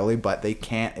really early, but they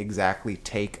can't exactly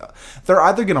they're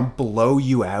either going to blow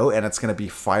you out and it's going to be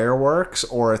fireworks,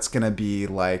 or it's going to be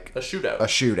like a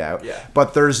shootout. Yeah.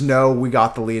 But there's we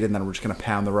got the lead and then we're just going to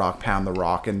pound the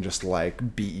rock and just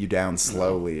like beat you down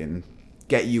slowly and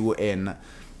get you in.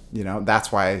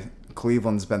 That's why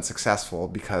Cleveland's been successful,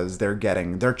 because their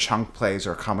chunk plays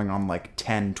are coming on like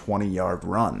 10, 20-yard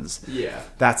runs. Yeah.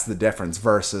 That's the difference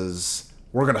versus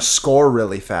we're going to score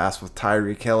really fast with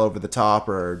Tyreek Hill over the top,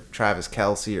 or Travis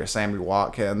Kelce or Sammy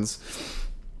Watkins.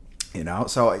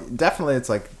 So definitely it's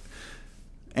like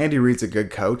Andy Reid's a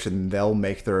good coach and they'll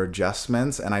make their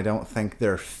adjustments, and I don't think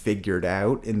they're figured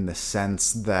out in the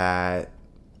sense that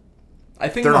I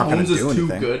think Mahomes is too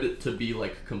good to be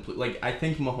like complete. Like, I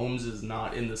think Mahomes is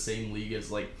not in the same league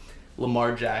as like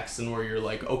Lamar Jackson, where you're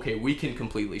like, okay, we can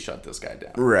completely shut this guy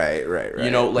down. Right.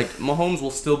 Like Mahomes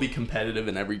will still be competitive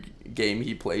in every game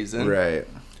he plays in. Right.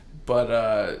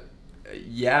 But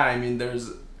yeah, I mean,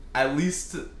 there's at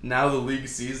least now the league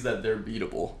sees that they're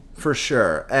beatable. For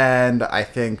sure. And I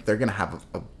think they're going to have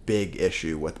a big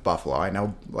issue with Buffalo. I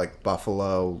know like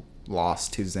Buffalo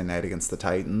lost Tuesday night against the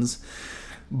Titans.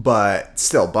 But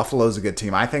still, Buffalo's a good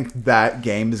team. I think that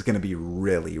game is going to be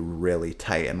really, really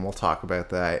tight, and we'll talk about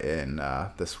that in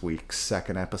this week's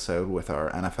second episode with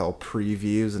our NFL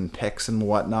previews and picks and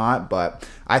whatnot. But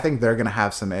I think they're going to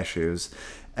have some issues.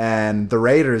 And the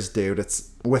Raiders, dude,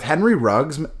 it's with Henry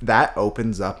Ruggs, that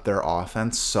opens up their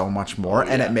offense so much more,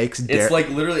 and it makes it's like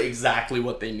literally exactly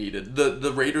what they needed.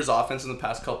 The Raiders' offense in the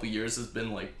past couple of years has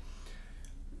been like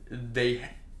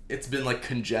it's been like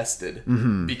congested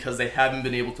because they haven't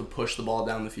been able to push the ball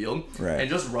down the field. Right. And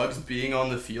just Ruggs being on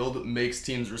the field makes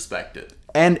teams respect it.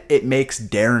 And it makes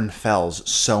Darren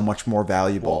Fells so much more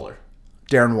valuable.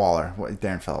 Darren Waller.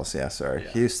 Darren Fells, yeah, sorry.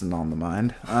 Yeah. Houston on the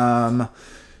mind.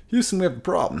 Houston, we have a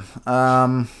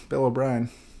problem. Bill O'Brien.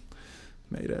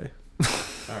 Mayday.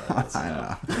 Right, I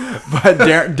know. But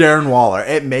Darren Waller,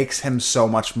 it makes him so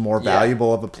much more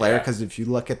valuable of a player, because if you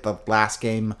look at the last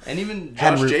game, and even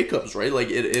Josh Jacobs, right? Like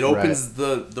it opens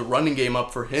the running game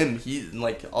up for him. He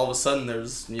like all of a sudden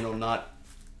there's not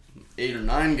 8 or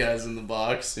 9 guys in the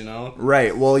box,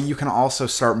 Right. Well, you can also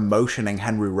start motioning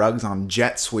Henry Ruggs on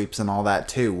jet sweeps and all that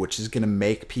too, which is going to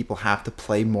make people have to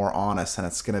play more honest, and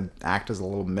it's going to act as a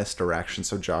little misdirection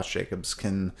so Josh Jacobs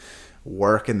can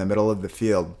work in the middle of the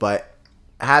field. But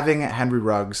having Henry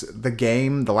Ruggs,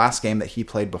 the last game that he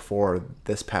played before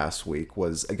this past week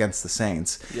was against the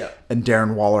Saints. Yeah. And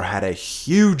Darren Waller had a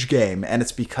huge game, and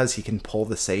it's because he can pull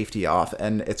the safety off,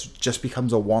 and it just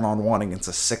becomes a one-on-one against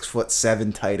a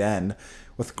 6'7" tight end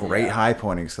with great high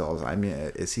pointing skills. I mean,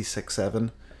 is he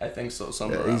 6'7"? I think so,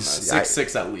 somewhere around that.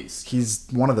 6'6" at least. He's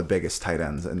one of the biggest tight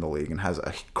ends in the league and has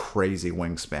a crazy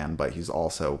wingspan, but he's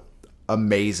also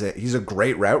amazing. He's a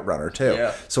great route runner too.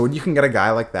 Yeah. So when you can get a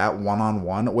guy like that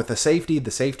one-on-one with the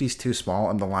safety's too small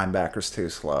and the linebacker's too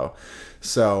slow.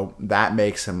 So that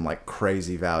makes him like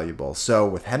crazy valuable. So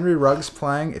with Henry Ruggs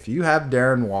playing, if you have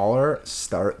Darren Waller,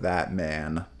 start that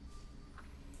man.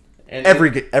 And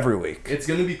every week. It's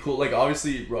going to be cool. Like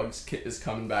obviously Ruggs was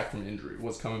coming back from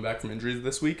injury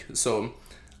this week. So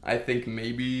I think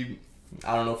maybe,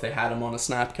 I don't know if they had him on a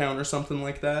snap count or something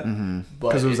like that.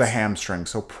 Because it was a hamstring,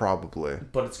 so probably.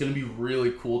 But it's going to be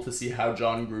really cool to see how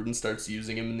John Gruden starts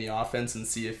using him in the offense and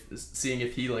seeing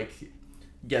if he like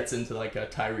gets into like a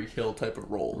Tyreek Hill type of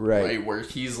role, right? Where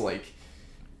he's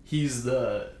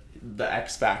the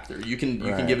X factor. You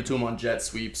can give it to him on jet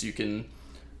sweeps.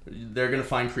 They're going to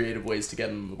find creative ways to get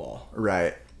him the ball.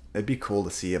 Right. It'd be cool to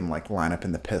see him like line up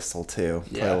in the pistol too,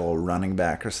 play a little running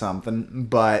back or something.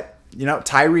 But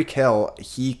Tyreek Hill,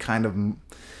 he kind of,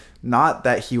 not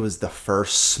that he was the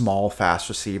first small, fast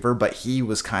receiver, but he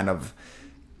was kind of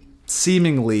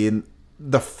seemingly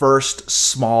the first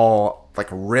small, like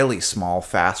really small,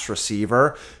 fast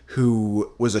receiver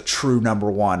who was a true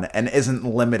number one and isn't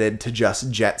limited to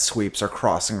just jet sweeps or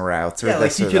crossing routes or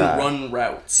this or that. He can run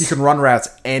routes. He can run routes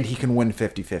and he can win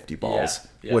 50-50 balls.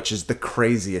 Yeah. Which is the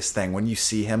craziest thing. When you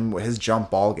see him, his jump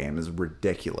ball game is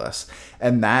ridiculous.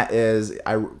 And that is,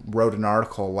 I wrote an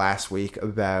article last week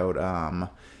about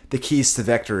the keys to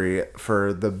victory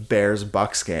for the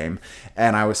Bears-Bucks game.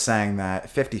 And I was saying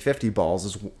that 50-50 balls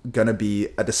is going to be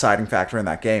a deciding factor in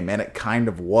that game. And it kind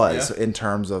of was in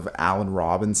terms of Allen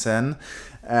Robinson.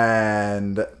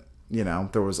 And,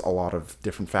 there was a lot of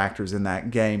different factors in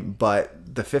that game.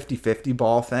 But the 50-50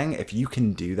 ball thing, if you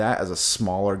can do that as a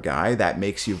smaller guy, that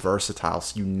makes you versatile,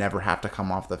 so you never have to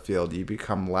come off the field. You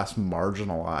become less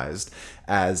marginalized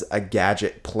as a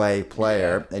gadget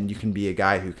player, and you can be a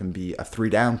guy who can be a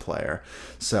 3-down player.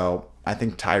 So I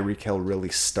think Tyreek Hill really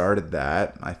started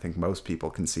that. I think most people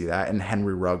can see that. And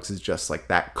Henry Ruggs is just like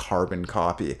that carbon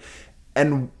copy.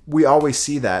 And we always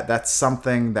see that. That's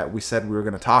something that we said we were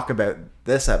going to talk about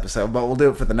this episode, but we'll do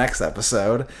it for the next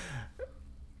episode.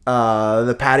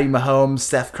 The Patty Mahomes,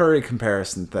 Steph Curry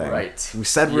comparison thing. Right. We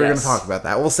said we were going to talk about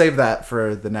that. We'll save that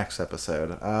for the next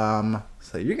episode.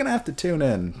 So you're going to have to tune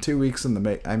in 2 weeks in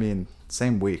the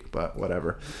same week, but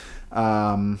whatever.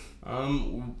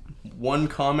 One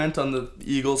comment on the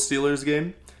Eagles-Steelers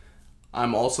game.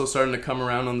 I'm also starting to come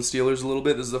around on the Steelers a little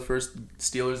bit. This is the first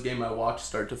Steelers game I watched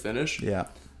start to finish. Yeah.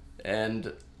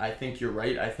 And I think you're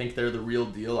right. I think they're the real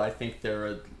deal. I think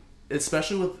they're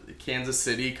especially with Kansas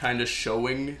City kind of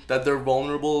showing that they're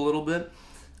vulnerable a little bit.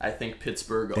 I think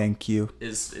Pittsburgh Thank you.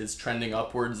 is trending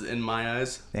upwards in my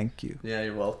eyes. Thank you. Yeah,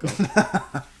 you're welcome.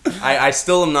 I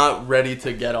still am not ready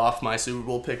to get off my Super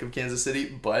Bowl pick of Kansas City,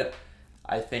 but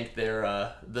I think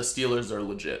the Steelers are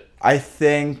legit. I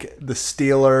think the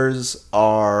Steelers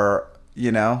are,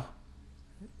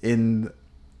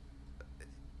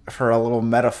 for a little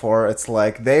metaphor, it's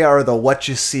like they are the what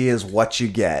you see is what you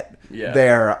get. Yeah.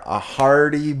 They're a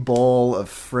hearty bowl of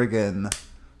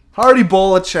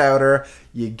chowder.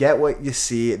 You get what you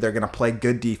see. They're going to play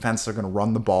good defense. They're going to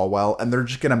run the ball well. And they're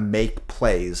just going to make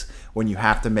plays when you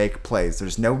have to make plays.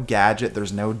 There's no gadget.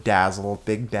 There's no dazzle.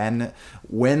 Big Ben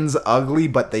wins ugly,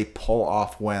 but they pull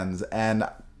off wins. And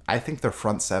I think their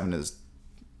front seven is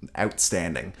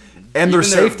outstanding. And their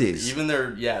safeties.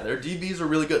 Their DBs are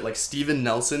really good. Like Steven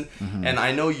Nelson. Mm-hmm. And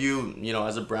I know you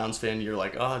as a Browns fan, you're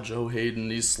like, Joe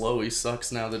Hayden, he's slow. He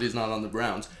sucks now that he's not on the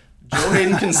Browns. Joe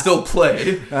Hayden can still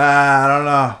play. I don't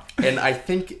know. And I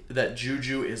think that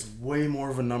Juju is way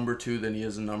more of a number 2 than he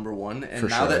is a number 1. And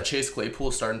now that Chase Claypool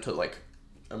is starting to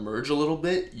emerge a little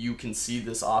bit, you can see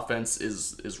this offense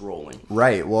is rolling.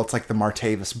 Right. Well, it's like the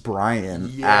Martavis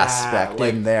Bryant aspect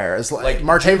in there. It's like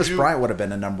Martavis Bryant would have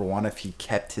been a number 1 if he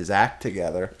kept his act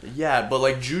together. Yeah,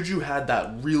 but Juju had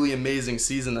that really amazing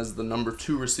season as the number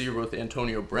 2 receiver with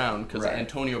Antonio Brown because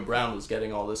Antonio Brown was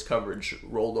getting all this coverage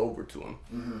rolled over to him.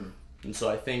 Mm-hmm. And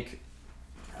so I think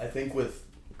with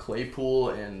Claypool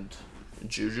and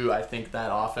Juju, I think that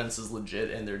offense is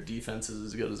legit and their defense is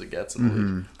as good as it gets in the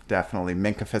league. Definitely.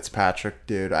 Minkah Fitzpatrick,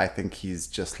 dude, I think he's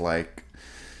just I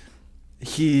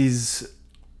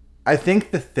think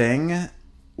the thing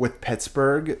with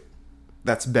Pittsburgh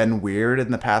that's been weird in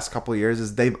the past couple of years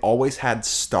is they've always had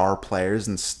star players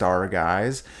and star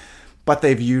guys, but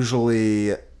they've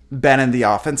usually been in the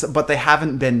offense, but they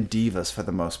haven't been divas for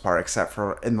the most part, except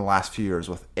for in the last few years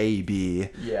with AB.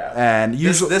 Yeah. And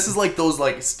usually this is like those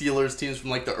Steelers teams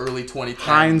from the early 2010s.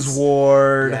 Hines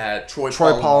Ward. Yeah, Troy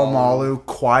Polamalu.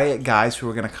 Quiet guys who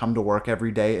are going to come to work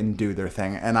every day and do their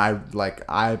thing. And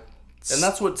And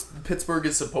that's what Pittsburgh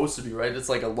is supposed to be, right? It's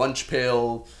like a lunch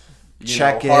pail,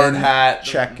 hard hat,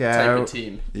 check type out of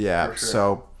team. Yeah. For sure.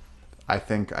 So I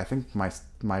think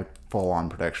my full-on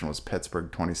prediction was Pittsburgh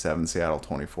 27, Seattle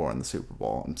 24 in the Super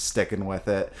Bowl. I'm sticking with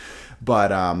it.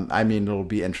 But, it'll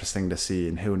be interesting to see,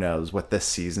 and who knows, with this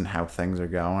season, how things are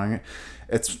going.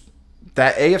 It's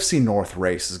that AFC North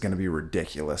race is going to be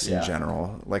ridiculous in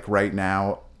general. Right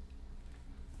now,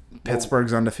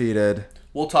 Pittsburgh's undefeated.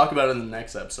 We'll talk about it in the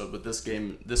next episode, but this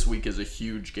week is a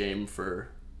huge game for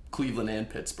Cleveland and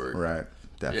Pittsburgh. Right,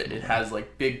 definitely. It has,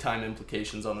 big-time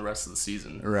implications on the rest of the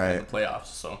season. Right. In the playoffs,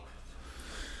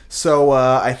 So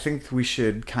I think we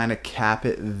should kind of cap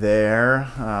it there,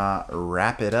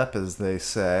 wrap it up, as they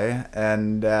say,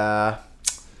 and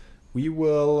we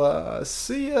will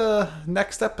see you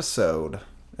next episode.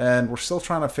 And we're still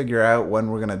trying to figure out when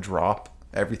we're going to drop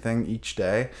everything each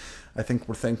day. I think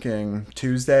we're thinking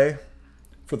Tuesday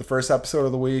for the first episode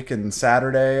of the week and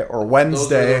Saturday or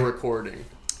Wednesday. Those are the recording.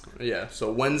 Yeah,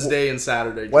 so Wednesday and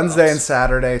Saturday. Wednesday and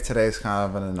Saturday. Today's kind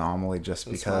of an anomaly just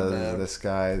because this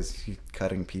guy's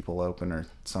cutting people open or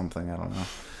something. I don't know.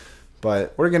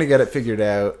 But we're going to get it figured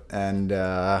out. And,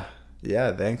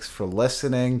 thanks for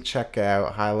listening. Check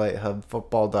out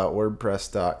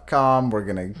highlighthubfootball.wordpress.com. We're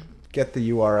going to get the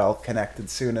URL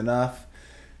connected soon enough.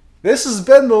 This has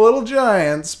been The Little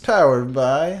Giants, powered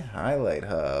by Highlight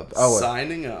Hub.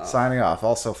 Signing off.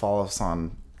 Also follow us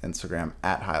on Instagram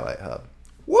 @HighlightHub.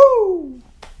 Woo!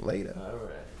 Later. All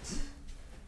right.